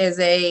he is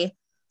a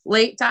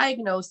late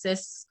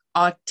diagnosis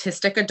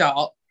autistic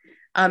adult.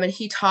 And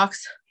he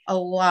talks a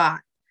lot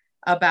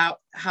about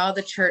how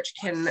the church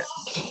can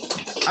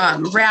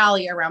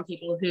rally around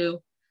people who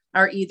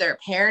are either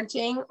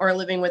parenting or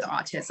living with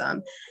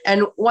autism.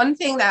 And one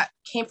thing that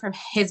came from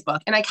his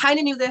book, and I kind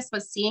of knew this,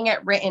 but seeing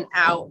it written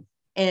out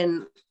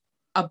in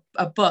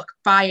a book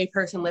by a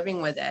person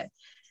living with it,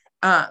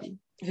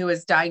 who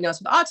was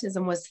diagnosed with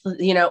autism, was,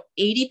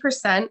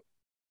 80%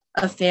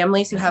 of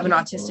families who have an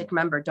autistic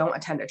member don't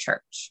attend a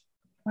church.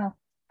 Wow.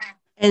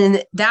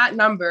 And that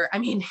number, I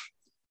mean,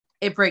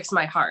 it breaks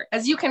my heart,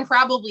 as you can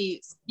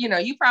probably,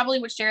 you probably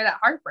would share that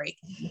heartbreak.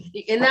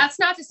 And that's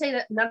not to say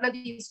that none of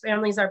these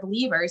families are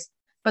believers,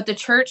 but the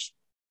church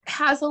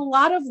has a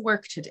lot of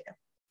work to do.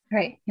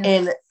 Right. Yeah.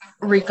 In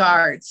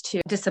regards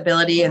to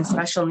disability and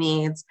special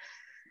needs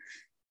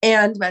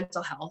and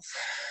mental health.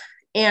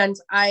 And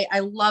I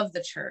love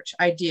the church.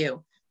 I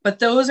do. But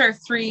those are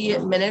 3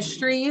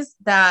 ministries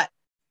that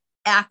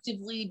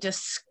actively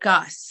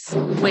discuss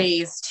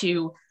ways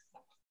to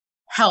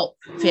help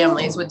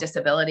families with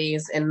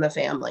disabilities in the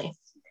family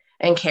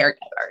and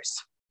caregivers.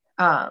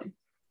 And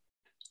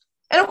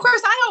of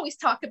course, I always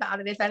talk about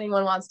it if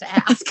anyone wants to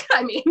ask.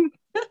 I mean,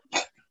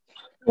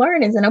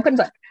 Lauren is an open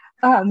book.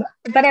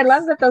 But I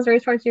love that those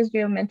resources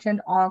you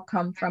mentioned all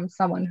come from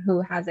someone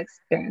who has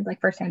experience,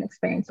 like firsthand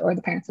experience, or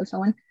the parents of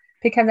someone.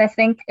 Because I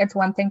think it's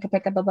one thing to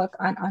pick up a book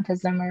on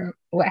autism or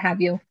what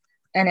have you,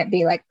 and it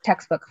be like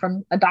textbook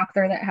from a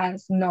doctor that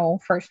has no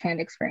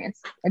firsthand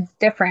experience. It's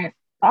different,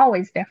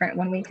 always different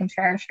when we can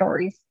share our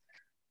stories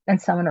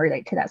and someone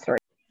relate to that story.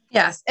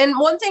 Yes. And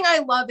one thing I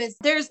love is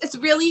it's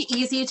really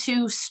easy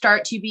to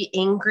start to be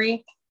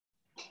angry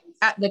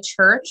at the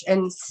church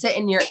and sit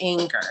in your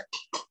anger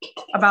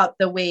about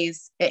the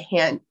ways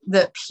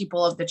the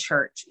people of the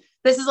church.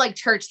 This is like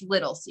church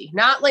little c,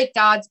 not like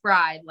God's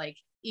bride, like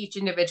each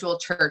individual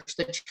church,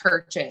 the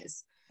church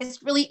is.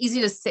 It's really easy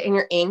to sit in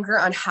your anger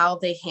on how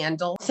they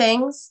handle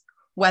things,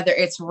 whether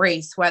it's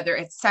race, whether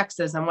it's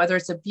sexism, whether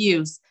it's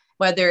abuse,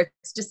 whether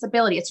it's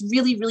disability. It's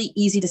really, really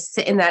easy to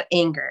sit in that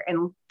anger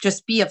and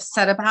just be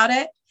upset about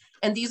it.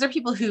 And these are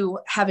people who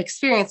have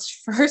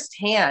experienced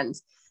firsthand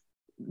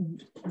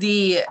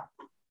the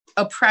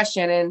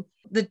oppression and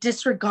the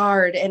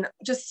disregard and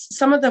just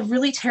some of the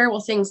really terrible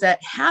things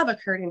that have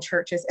occurred in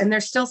churches. And they're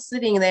still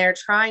sitting there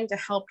trying to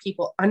help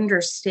people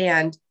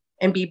understand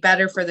and be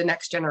better for the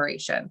next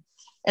generation.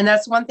 And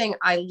that's one thing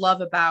I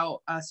love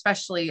about,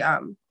 especially,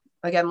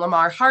 again,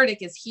 Lamar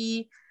Hardwick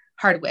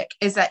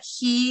is that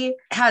he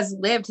has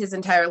lived his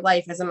entire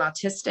life as an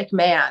autistic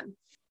man.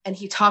 And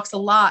he talks a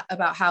lot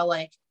about how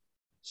like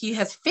he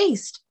has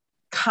faced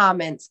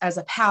comments as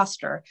a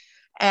pastor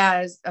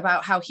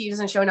about how he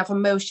doesn't show enough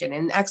emotion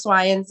and X,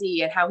 Y, and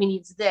Z, and how he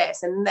needs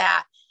this and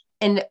that.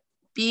 And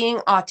being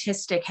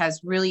autistic has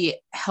really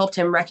helped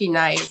him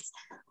recognize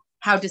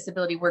how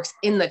disability works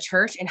in the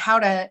church and how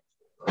to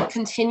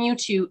continue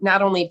to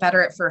not only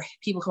better it for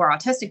people who are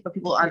autistic, but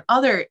people on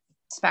other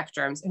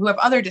spectrums who have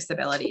other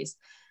disabilities.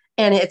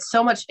 And it's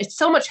so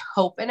much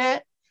hope in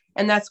it.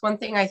 And that's one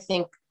thing I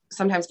think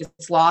sometimes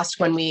gets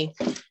lost when we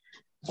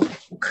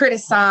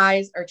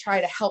criticize or try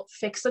to help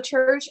fix the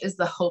church, is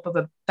the hope of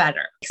a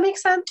better. Does that make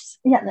sense?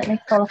 Yeah, that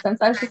makes total sense.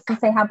 I was just going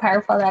to say how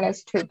powerful that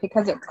is too,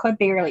 because it could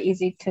be really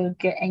easy to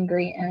get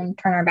angry and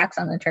turn our backs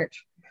on the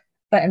church.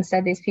 But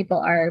instead, these people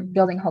are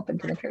building hope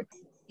into the church.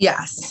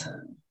 Yes.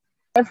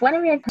 If one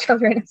of your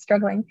children is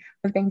struggling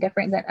with being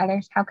different than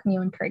others, how can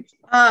you encourage?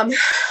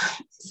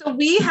 So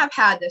we have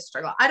had this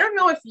struggle. I don't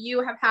know if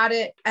you have had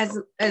it as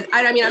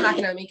I mean, I'm not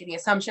going to make any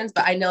assumptions,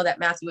 but I know that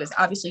Matthew is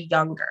obviously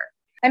younger.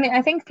 I mean,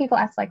 I think people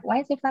ask, like, why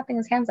is he flapping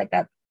his hands like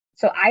that?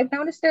 So I've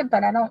noticed it,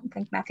 but I don't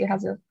think Matthew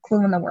has a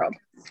clue in the world.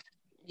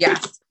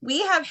 Yes. We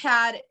have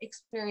had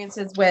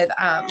experiences with,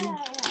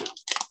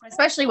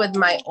 especially with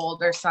my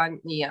older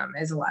son, Liam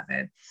is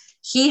 11.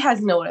 He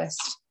has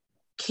noticed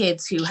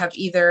kids who have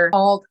either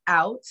called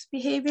out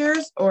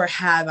behaviors or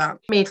have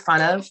made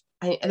fun of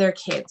their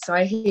kids. So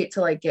I hate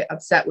to like get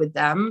upset with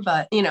them,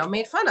 but,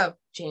 made fun of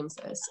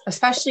James's.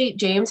 Especially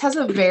James has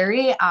a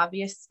very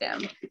obvious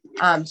stim.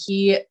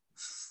 He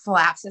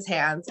flaps his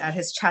hands at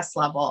his chest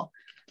level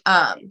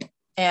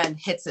and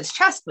hits his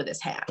chest with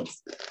his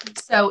hands.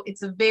 So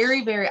it's a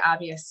very, very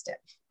obvious stim.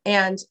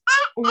 And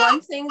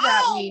one thing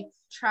that we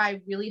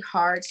try really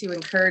hard to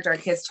encourage our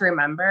kids to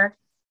remember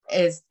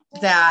is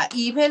that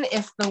even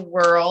if the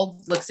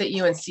world looks at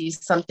you and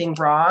sees something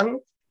wrong,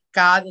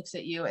 God looks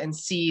at you and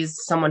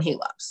sees someone he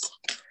loves.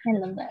 I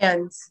love that.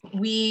 And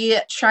we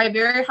try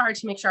very hard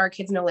to make sure our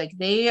kids know, like,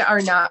 they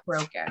are not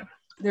broken.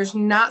 There's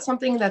not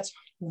something that's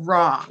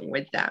wrong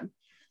with them.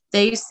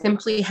 They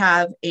simply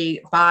have a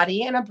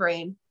body and a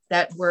brain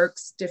that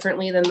works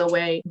differently than the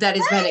way that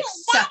has been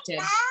accepted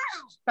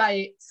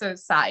by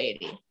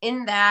society.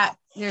 In that,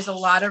 there's a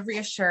lot of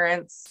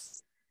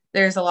reassurance.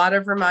 There's a lot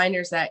of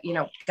reminders that,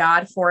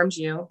 God formed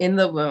you in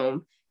the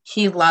womb.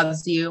 He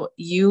loves you.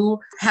 You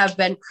have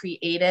been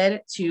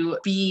created to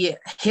be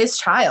his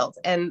child,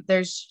 and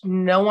there's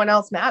no one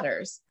else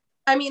matters.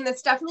 I mean,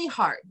 that's definitely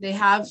hard. They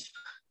have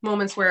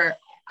moments where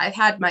I've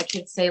had my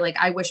kids say, like,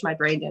 I wish my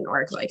brain didn't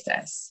work like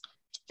this.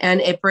 And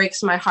it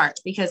breaks my heart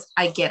because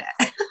I get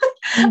it.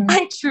 Mm-hmm.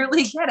 I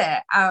truly get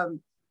it.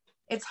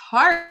 It's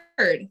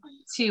hard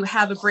to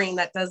have a brain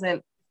that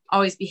doesn't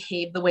always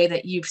behave the way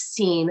that you've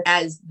seen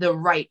as the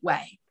right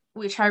way.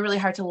 We try really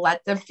hard to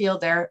let them feel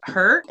their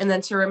hurt and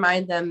then to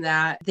remind them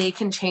that they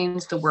can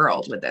change the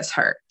world with this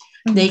hurt.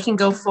 Mm-hmm. They can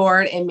go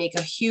forward and make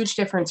a huge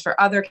difference for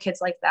other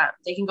kids like them.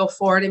 They can go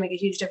forward and make a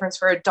huge difference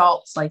for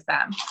adults like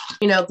them.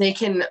 They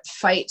can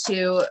fight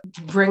to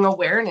bring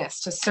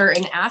awareness to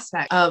certain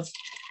aspects of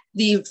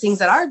the things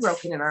that are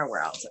broken in our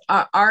world.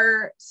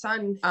 Our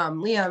son,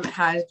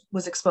 Liam,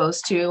 was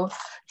exposed to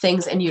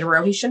things in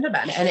utero he shouldn't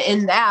have been. And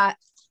in that,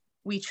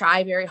 we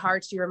try very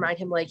hard to remind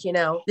him, like,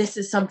 this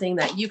is something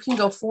that you can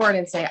go forward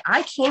and say,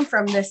 I came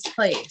from this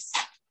place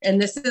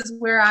and this is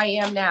where I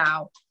am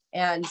now.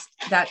 And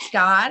that's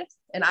God.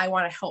 And I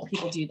want to help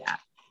people do that.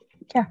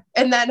 Yeah.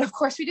 And then, of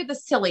course, we did the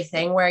silly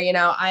thing where,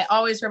 I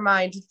always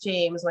remind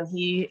James when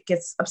he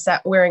gets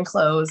upset wearing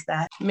clothes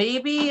that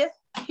maybe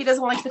he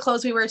doesn't like the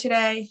clothes we wear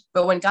today,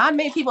 but when God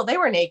made people, they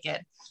were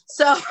naked.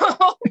 So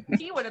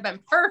he would have been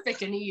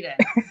perfect in Eden.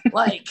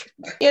 Because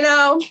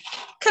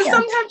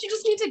sometimes you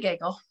just need to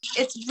giggle.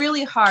 It's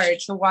really hard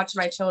to watch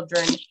my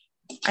children.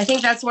 I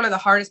think that's one of the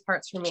hardest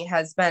parts for me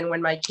has been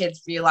when my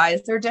kids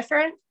realize they're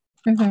different.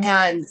 Mm-hmm.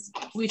 And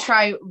we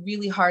try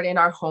really hard in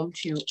our home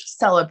to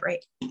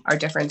celebrate our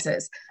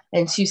differences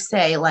and to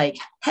say like,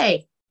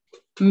 hey,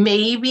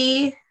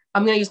 maybe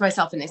I'm going to use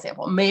myself as an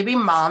example. Maybe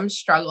moms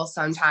struggle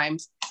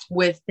sometimes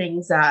with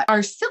things that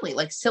are silly,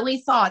 like silly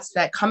thoughts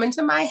that come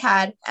into my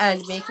head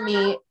and make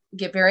me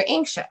get very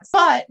anxious.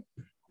 But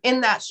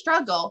in that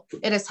struggle,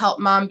 it has helped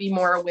mom be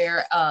more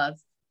aware of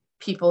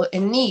people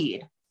in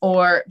need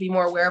or be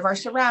more aware of our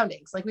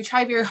surroundings. Like we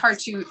try very hard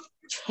to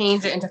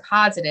change it into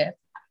positive.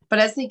 But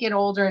as they get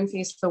older and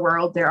face the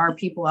world, there are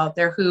people out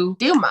there who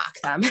do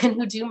mock them and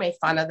who do make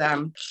fun of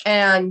them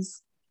and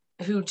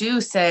who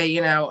do say,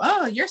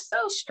 oh, you're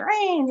so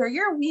strange or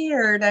you're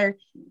weird or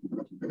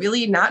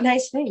really not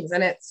nice things.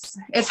 And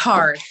it's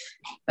hard.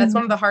 That's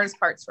one of the hardest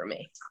parts for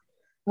me.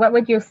 What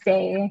would you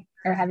say,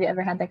 or have you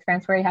ever had the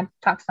experience where you had to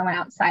talk to someone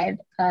outside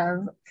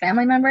of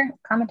family member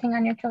commenting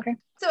on your children?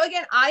 So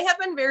again, I have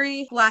been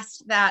very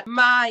blessed that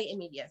my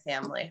immediate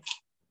family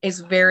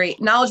is very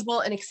knowledgeable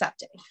and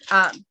accepting.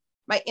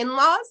 My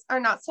in-laws are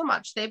not so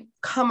much. They've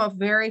come a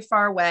very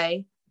far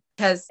way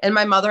because in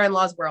my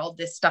mother-in-law's world,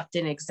 this stuff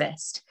didn't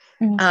exist.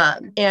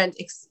 Mm-hmm. And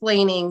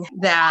explaining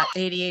that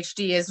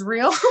ADHD is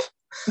real.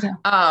 Yeah.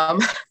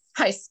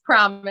 I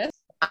promise.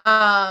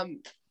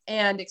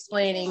 And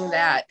explaining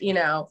that,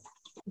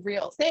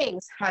 real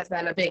things has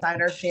been a big side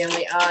of our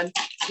family on,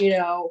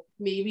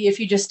 maybe if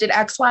you just did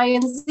X, Y,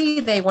 and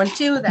Z, they wouldn't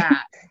do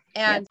that.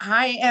 And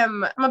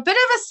I'm a bit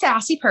of a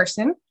sassy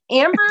person.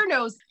 Amber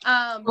knows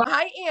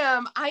I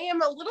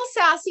am a little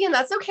sassy and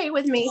that's okay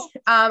with me.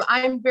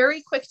 I'm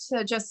very quick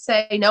to just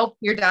say, nope,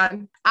 you're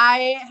done.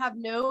 I have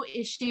no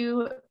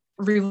issue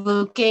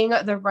revoking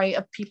the right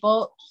of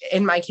people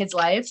in my kids'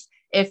 lives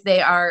if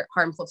they are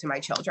harmful to my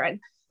children.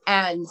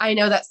 And I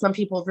know that some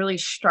people really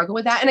struggle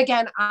with that. And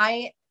again,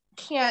 I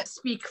can't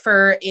speak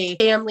for a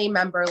family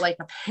member like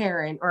a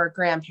parent or a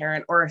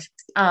grandparent or an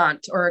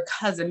aunt or a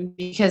cousin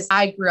because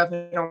I grew up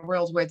in a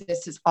world where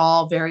this is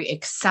all very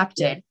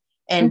accepted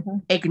and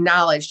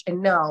acknowledged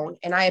and known.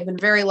 And I have been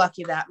very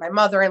lucky that my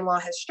mother-in-law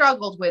has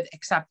struggled with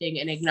accepting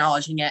and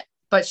acknowledging it,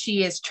 but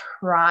she is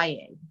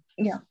trying.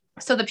 Yeah.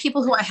 So the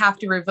people who I have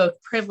to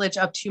revoke privilege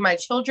of to my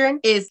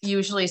children is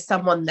usually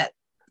someone that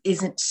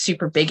isn't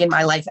super big in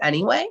my life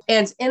anyway.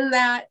 And in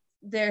that,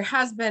 there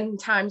has been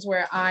times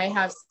where I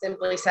have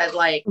simply said,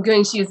 like, I'm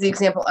going to use the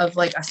example of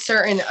like a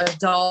certain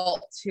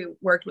adult who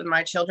worked with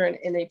my children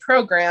in a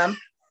program.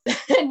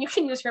 And you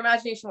can use your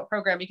imagination what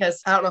program,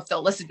 because I don't know if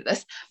they'll listen to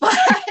this, but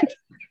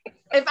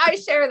if I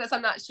share this,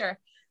 I'm not sure.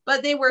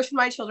 But they worked with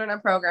my children on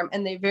program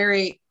and they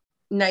very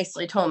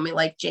nicely told me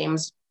like,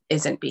 James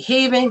isn't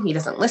behaving. He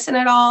doesn't listen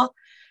at all.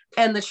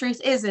 And the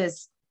truth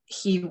is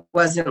he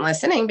wasn't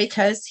listening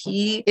because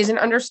he isn't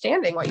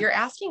understanding what you're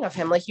asking of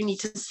him. Like you need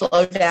to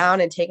slow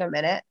down and take a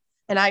minute.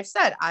 And I've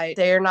said,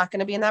 they're not going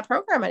to be in that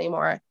program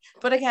anymore.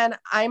 But again,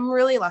 I'm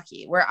really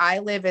lucky where I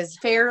live is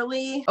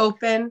fairly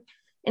open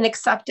and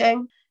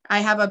accepting. I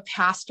have a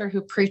pastor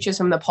who preaches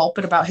from the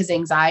pulpit about his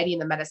anxiety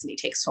and the medicine he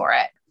takes for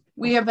it.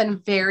 We have been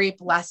very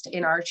blessed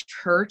in our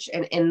church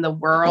and in the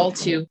world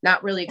to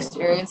not really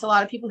experience a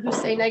lot of people who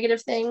say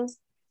negative things.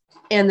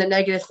 And the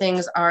negative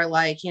things are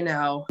like,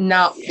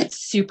 not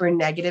super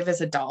negative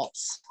as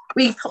adults.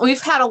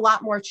 We've had a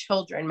lot more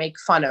children make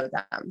fun of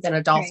them than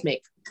adults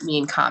make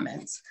mean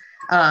comments.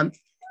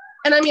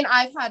 And I mean,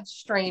 I've had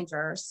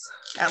strangers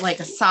at like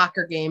a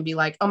soccer game be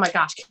like, oh my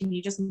gosh, can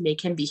you just make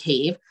him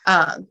behave?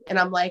 And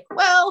I'm like,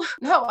 well,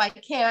 no, I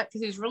can't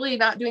because he's really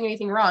not doing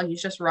anything wrong.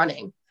 He's just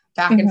running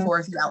back and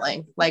forth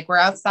yelling. Like we're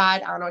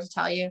outside. I don't know what to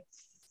tell you.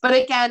 But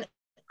again,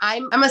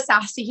 I'm a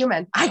sassy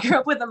human. I grew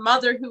up with a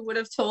mother who would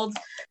have told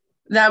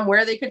them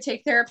where they could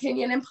take their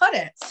opinion and put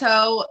it.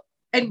 So,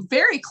 and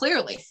very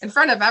clearly in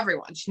front of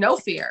everyone, no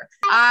fear.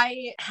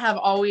 I have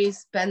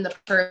always been the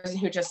person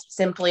who just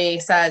simply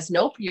says,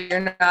 nope,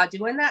 you're not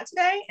doing that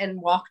today,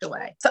 and walked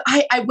away. So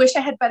I wish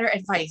I had better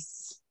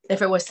advice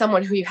if it was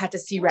someone who you had to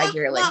see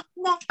regularly.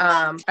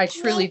 I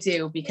truly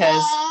do,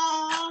 because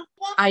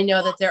I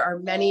know that there are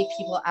many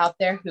people out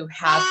there who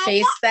have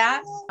faced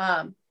that,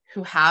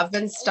 who have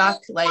been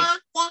stuck, like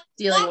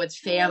dealing with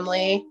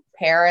family,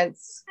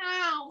 parents,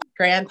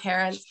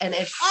 grandparents, and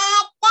it's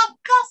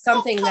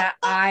something that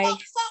I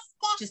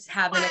just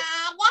haven't.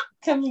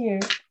 Come here.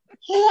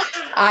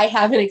 I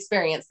haven't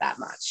experienced that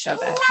much of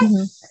it.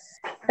 Mm-hmm.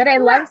 But I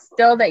love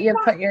still that you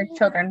put your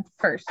children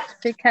first,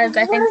 because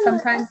I think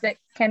sometimes it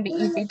can be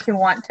easy to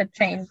want to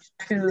change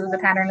to the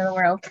pattern of the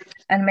world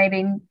and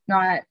maybe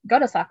not go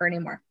to soccer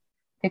anymore.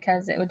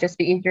 because it would just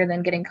be easier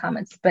than getting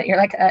comments. But you're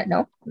like,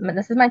 no,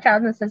 this is my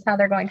child. This is how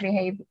they're going to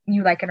behave.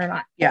 You like it or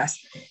not. Yes.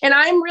 And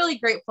I'm really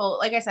grateful.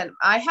 Like I said,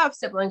 I have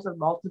siblings with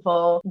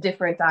multiple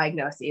different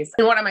diagnoses.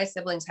 And one of my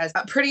siblings has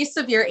a pretty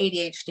severe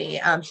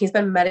ADHD. He's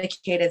been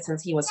medicated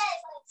since he was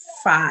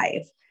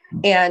 5.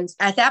 And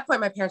at that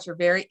point, my parents were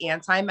very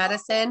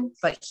anti-medicine,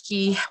 but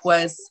he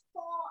was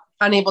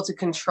unable to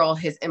control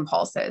his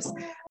impulses.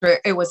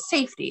 It was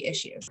safety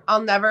issues.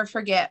 I'll never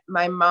forget,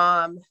 my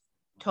mom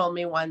told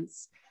me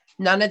once,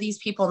 none of these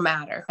people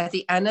matter. At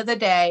the end of the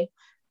day,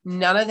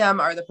 none of them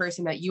are the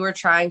person that you are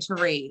trying to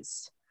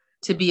raise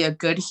to be a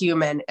good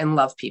human and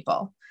love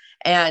people.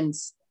 And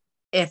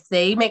if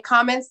they make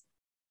comments,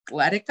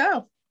 let it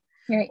go.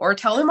 Right. Or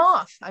tell them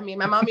off. I mean,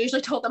 my mom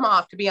usually told them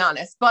off, to be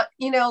honest. But,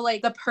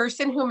 like the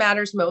person who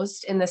matters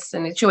most in this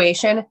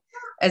situation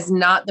is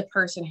not the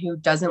person who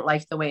doesn't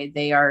like the way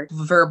they are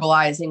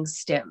verbalizing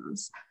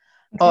stims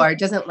or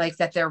doesn't like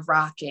that they're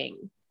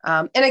rocking.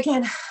 And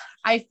again,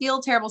 I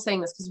feel terrible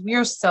saying this because we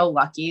are so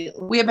lucky.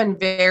 We have been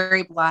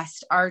very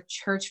blessed. Our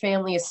church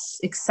family is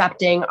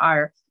accepting.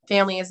 Our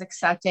family is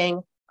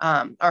accepting.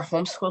 Our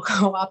homeschool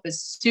co-op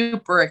is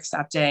super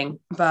accepting.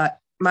 But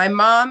my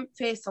mom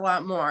faced a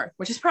lot more,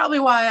 which is probably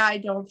why I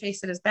don't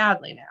face it as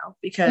badly now,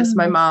 because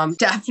my mom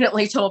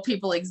definitely told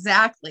people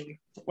exactly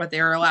what they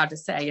were allowed to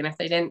say. And if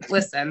they didn't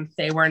listen,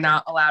 they were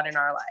not allowed in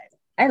our life.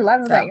 I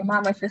love that your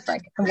mom was just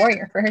like a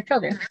warrior for her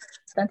children.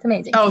 That's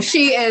amazing. Oh,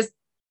 she is.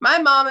 My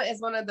mama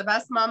is one of the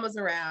best mamas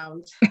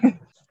around.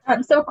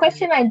 So a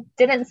question I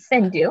didn't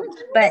send you,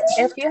 but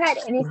if you had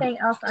anything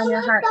else on your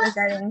heart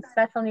regarding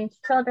special needs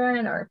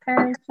children or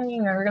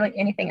parenting or really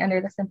anything under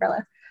this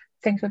umbrella,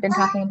 things we've been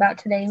talking about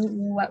today,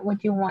 what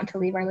would you want to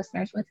leave our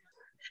listeners with?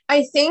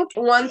 I think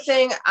one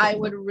thing I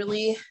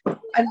really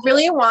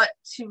want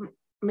to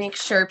make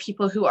sure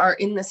people who are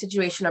in the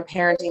situation of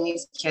parenting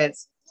these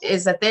kids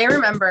is that they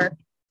remember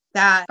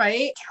that,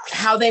 right,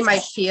 how they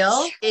might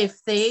feel,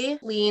 if they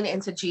lean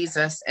into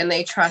Jesus and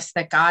they trust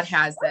that God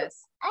has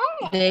this,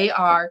 they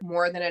are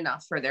more than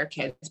enough for their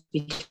kids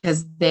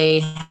because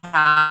they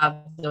have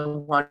the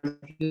one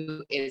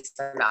who is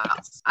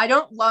enough. I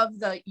don't love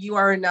the "you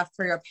are enough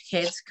for your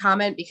kids"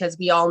 comment because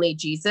we all need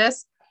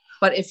Jesus.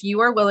 But if you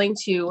are willing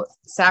to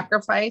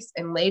sacrifice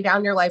and lay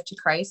down your life to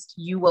Christ,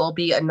 you will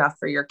be enough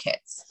for your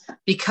kids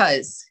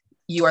because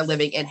you are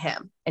living in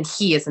him and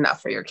he is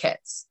enough for your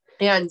kids.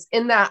 And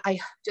in that, I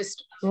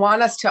just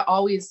want us to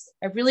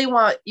I really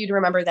want you to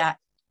remember that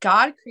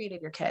God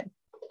created your kid,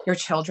 your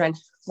children,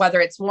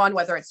 whether it's 1,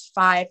 whether it's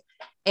 5,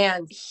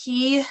 and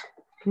he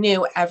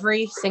knew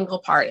every single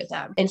part of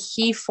them and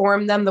he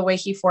formed them the way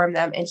he formed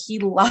them and he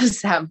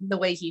loves them the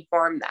way he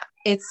formed them.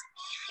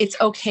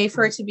 It's okay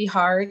for it to be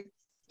hard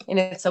and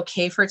it's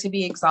okay for it to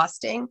be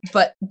exhausting,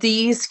 but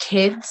these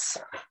kids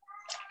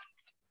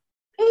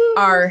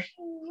are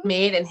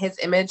made in his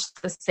image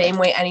the same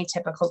way any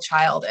typical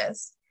child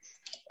is.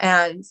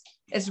 And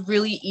it's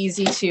really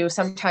easy to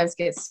sometimes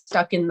get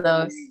stuck in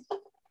the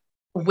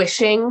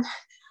wishing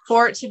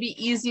for it to be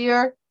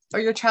easier or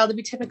your child to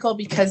be typical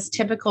because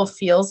typical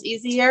feels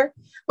easier,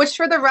 which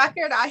for the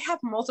record, I have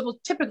multiple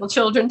typical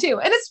children too.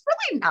 And it's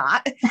really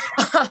not,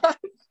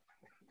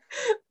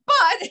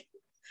 but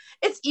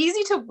it's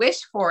easy to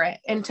wish for it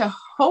and to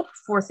hope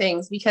for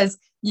things because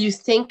you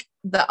think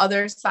the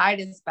other side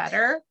is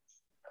better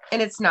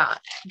and it's not.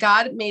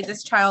 God made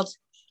this child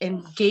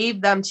and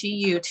gave them to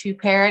you to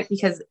parent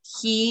because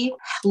he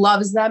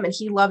loves them and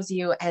he loves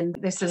you. And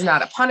this is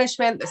not a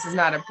punishment. This is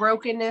not a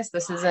brokenness.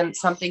 This isn't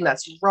something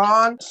that's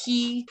wrong.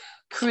 He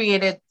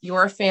created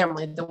your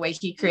family the way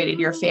he created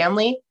your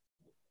family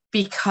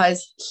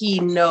because he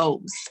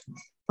knows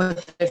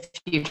what the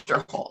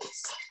future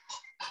holds.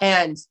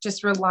 And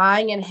just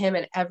relying in him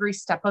in every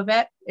step of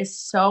it is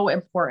so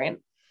important,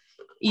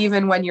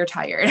 even when you're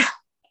tired,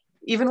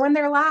 even when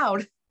they're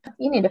loud.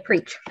 You need to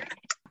preach.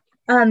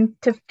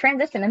 To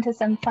transition into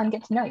some fun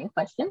get to know you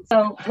questions.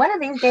 So one of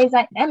these days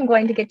I am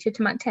going to get you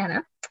to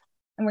Montana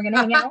and we're going to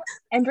hang out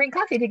and drink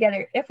coffee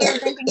together. If we're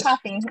drinking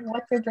coffee,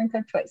 what's your drink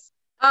of choice?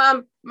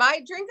 My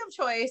drink of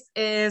choice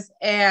is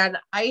an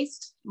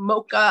iced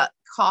mocha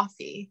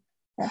coffee.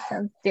 That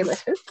sounds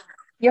delicious.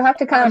 You'll have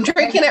to come. I'm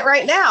drinking it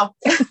right now.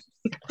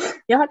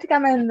 You'll have to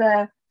come in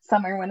the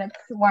summer when it's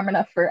warm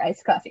enough for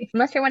iced coffee.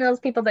 Unless you're one of those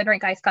people that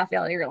drink iced coffee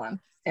all year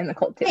long in the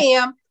cold too. I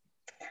am.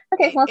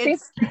 Okay, well, see.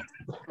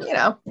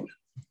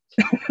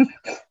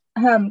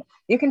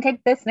 You can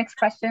take this next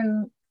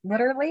question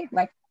literally,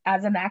 like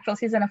as an actual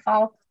season of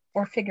fall,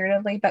 or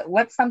figuratively, but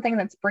what's something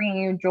that's bringing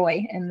you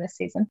joy in this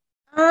season?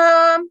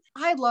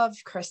 I love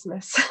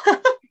Christmas.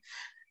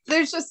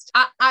 There's just,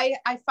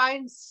 I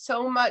find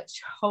so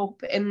much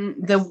hope in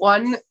the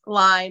one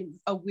line,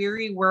 "A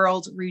weary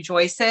world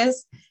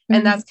rejoices." Mm-hmm.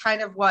 And that's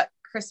kind of what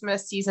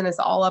Christmas season is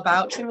all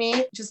about to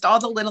me. Just all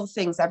the little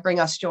things that bring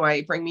us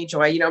joy, bring me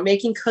joy,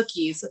 making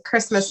cookies,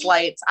 Christmas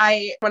lights.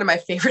 One of my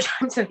favorite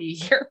times of the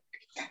year.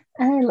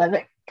 I love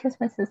it.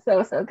 Christmas is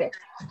so, so good.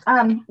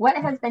 What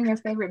has been your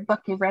favorite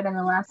book you've read in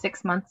the last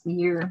 6 months,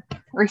 year,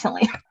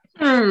 recently?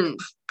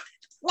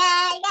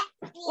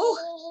 Ooh,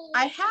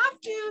 I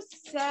have to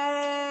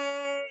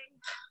say,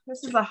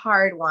 this is a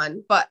hard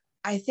one, but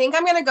I think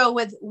I'm gonna go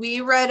with.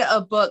 We read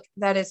a book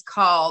that is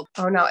called.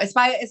 Oh no, it's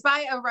by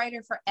a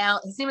writer for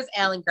Al. His name is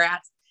Alan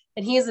Gratz,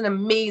 and he is an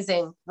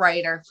amazing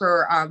writer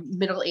for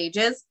Middle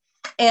Ages.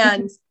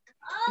 And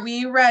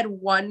we read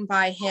one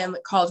by him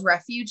called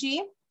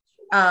Refugee,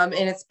 and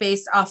it's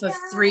based off of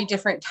 3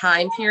 different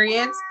time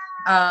periods.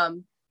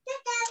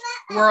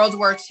 World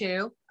War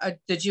II, a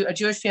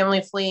Jewish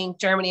family fleeing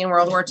Germany in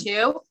World War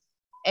II,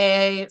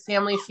 a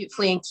family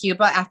fleeing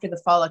Cuba after the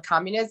fall of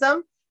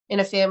communism,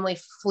 and a family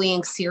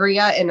fleeing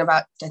Syria in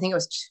about, I think it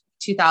was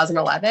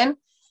 2011.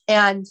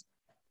 And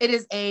it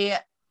is a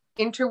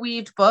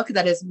interweaved book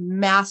that is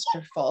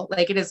masterful.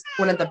 Like, it is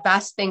one of the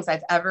best things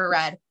I've ever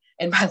read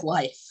in my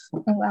life.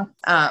 Oh, wow.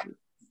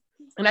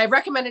 And I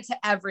recommend it to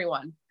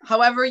everyone.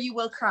 However, you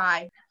will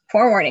cry.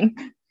 Forewarning.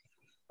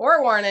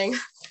 Forewarning.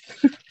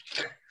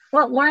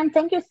 Well, Lauren,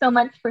 thank you so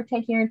much for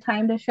taking your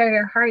time to share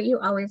your heart. You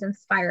always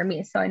inspire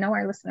me. So I know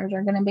our listeners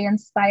are going to be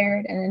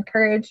inspired and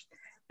encouraged.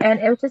 And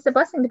it was just a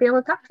blessing to be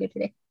able to talk to you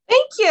today.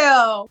 Thank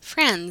you.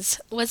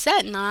 Friends, was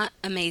that not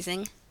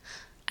amazing?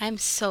 I'm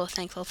so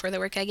thankful for the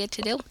work I get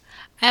to do.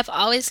 I've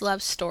always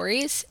loved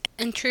stories,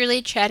 and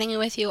truly chatting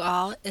with you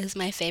all is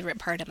my favorite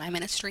part of my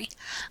ministry.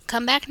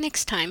 Come back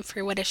next time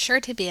for what is sure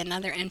to be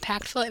another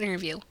impactful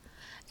interview.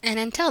 And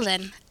until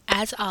then,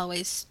 as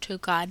always, to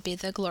God be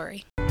the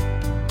glory.